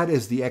 And that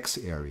is the X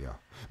area.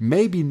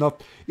 Maybe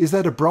not. Is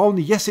that a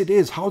brownie? Yes, it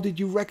is. How did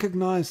you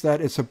recognize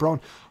that it's a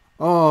brown?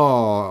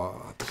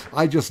 Oh,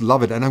 I just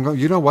love it. And I'm going,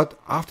 you know what?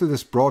 After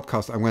this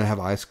broadcast, I'm going to have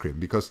ice cream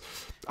because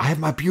I have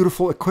my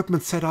beautiful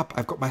equipment set up.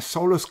 I've got my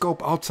solar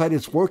scope outside.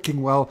 It's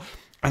working well.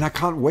 And I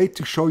can't wait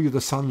to show you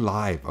the sun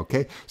live,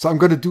 okay? So I'm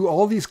going to do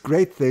all these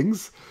great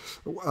things.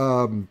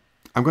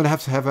 I'm going to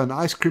have an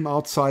ice cream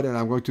outside, and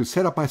I'm going to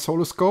set up my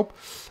solar scope.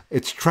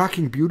 It's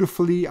tracking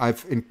beautifully.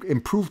 I've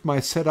improved my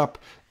setup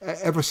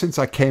ever since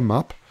I came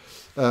back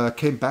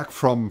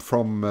from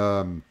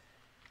the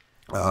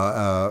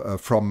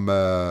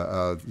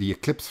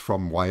eclipse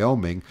from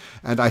Wyoming,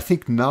 and I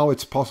think now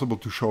it's possible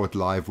to show it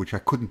live, which I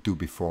couldn't do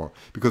before,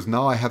 because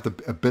now I have the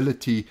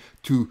ability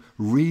to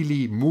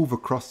really move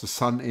across the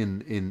sun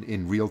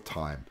in real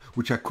time,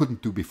 which I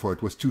couldn't do before.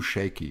 It was too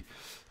shaky.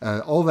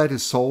 All that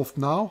is solved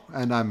now,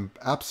 and I'm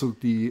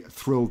absolutely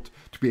thrilled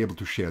to be able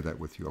to share that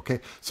with you, okay?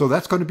 So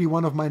that's going to be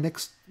one of my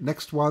next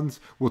next ones.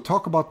 We'll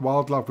talk about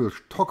wildlife. We'll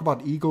talk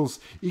about eagles.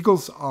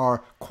 Eagles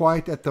are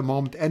quiet at the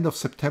moment. End of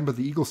September,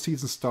 the eagle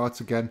season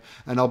starts again,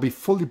 and I'll be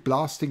fully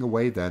blasting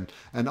away then,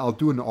 and I'll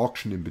do an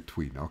auction in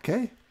between,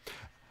 okay?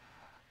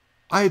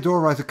 I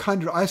adore Rise, a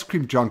kind of ice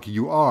cream junkie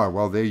you are.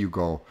 Well, there you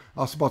go.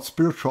 Ask about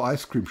spiritual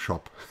ice cream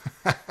shop.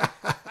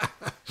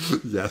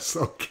 Yes,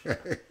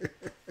 okay.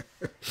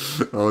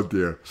 Oh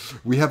dear.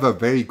 We have a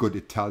very good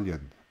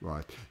Italian,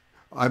 right?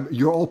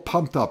 You're all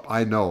pumped up.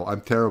 I know. I'm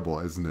terrible,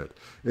 isn't it?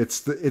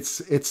 It's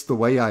the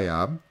way I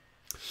am.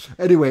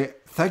 Anyway,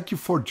 thank you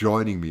for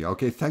joining me.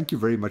 Okay, thank you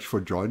very much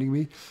for joining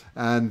me.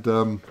 And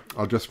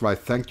I'll just write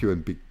thank you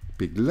in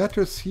big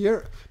letters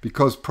here,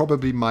 because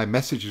probably my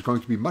message is going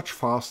to be much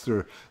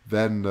faster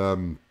than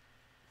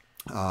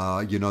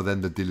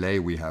than the delay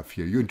we have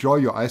here. You enjoy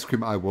your ice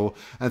cream, I will.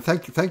 And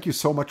thank you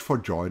so much for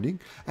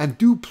joining. And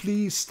do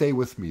please stay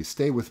with me.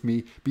 Stay with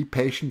me. Be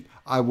patient.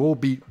 I will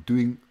be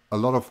doing a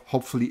lot of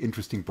hopefully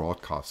interesting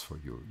broadcasts for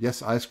you.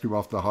 Yes, ice cream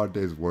after a hard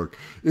day's work.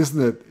 Isn't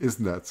it?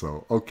 Isn't that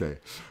so? Okay.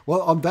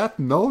 Well, on that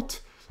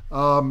note,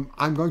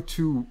 I'm going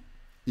to,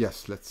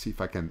 yes, let's see if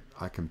I can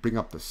bring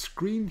up the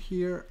screen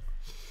here.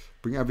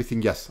 Bring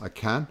everything. Yes, I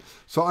can.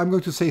 So I'm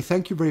going to say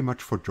thank you very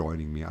much for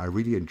joining me. I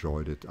really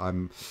enjoyed it.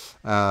 I'm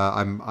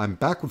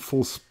back with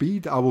full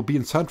speed. I will be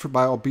in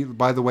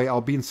by the way,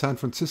 I'll be in San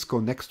Francisco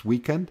next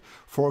weekend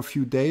for a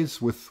few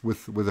days with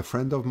a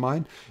friend of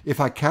mine. If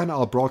I can,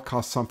 I'll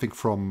broadcast something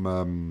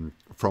from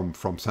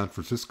San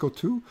Francisco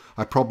too.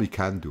 I probably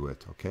can do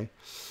it. Okay,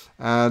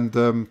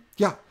 and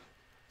yeah,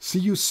 see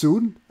you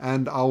soon,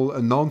 and I'll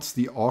announce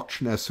the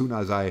auction as soon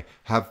as I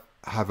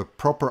have a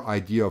proper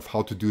idea of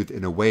how to do it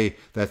in a way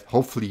that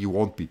hopefully you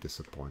won't be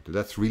disappointed.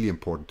 That's really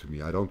important to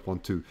me. I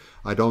want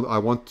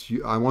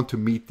to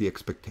meet the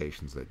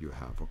expectations that you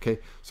have. Okay,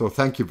 so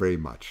thank you very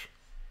much.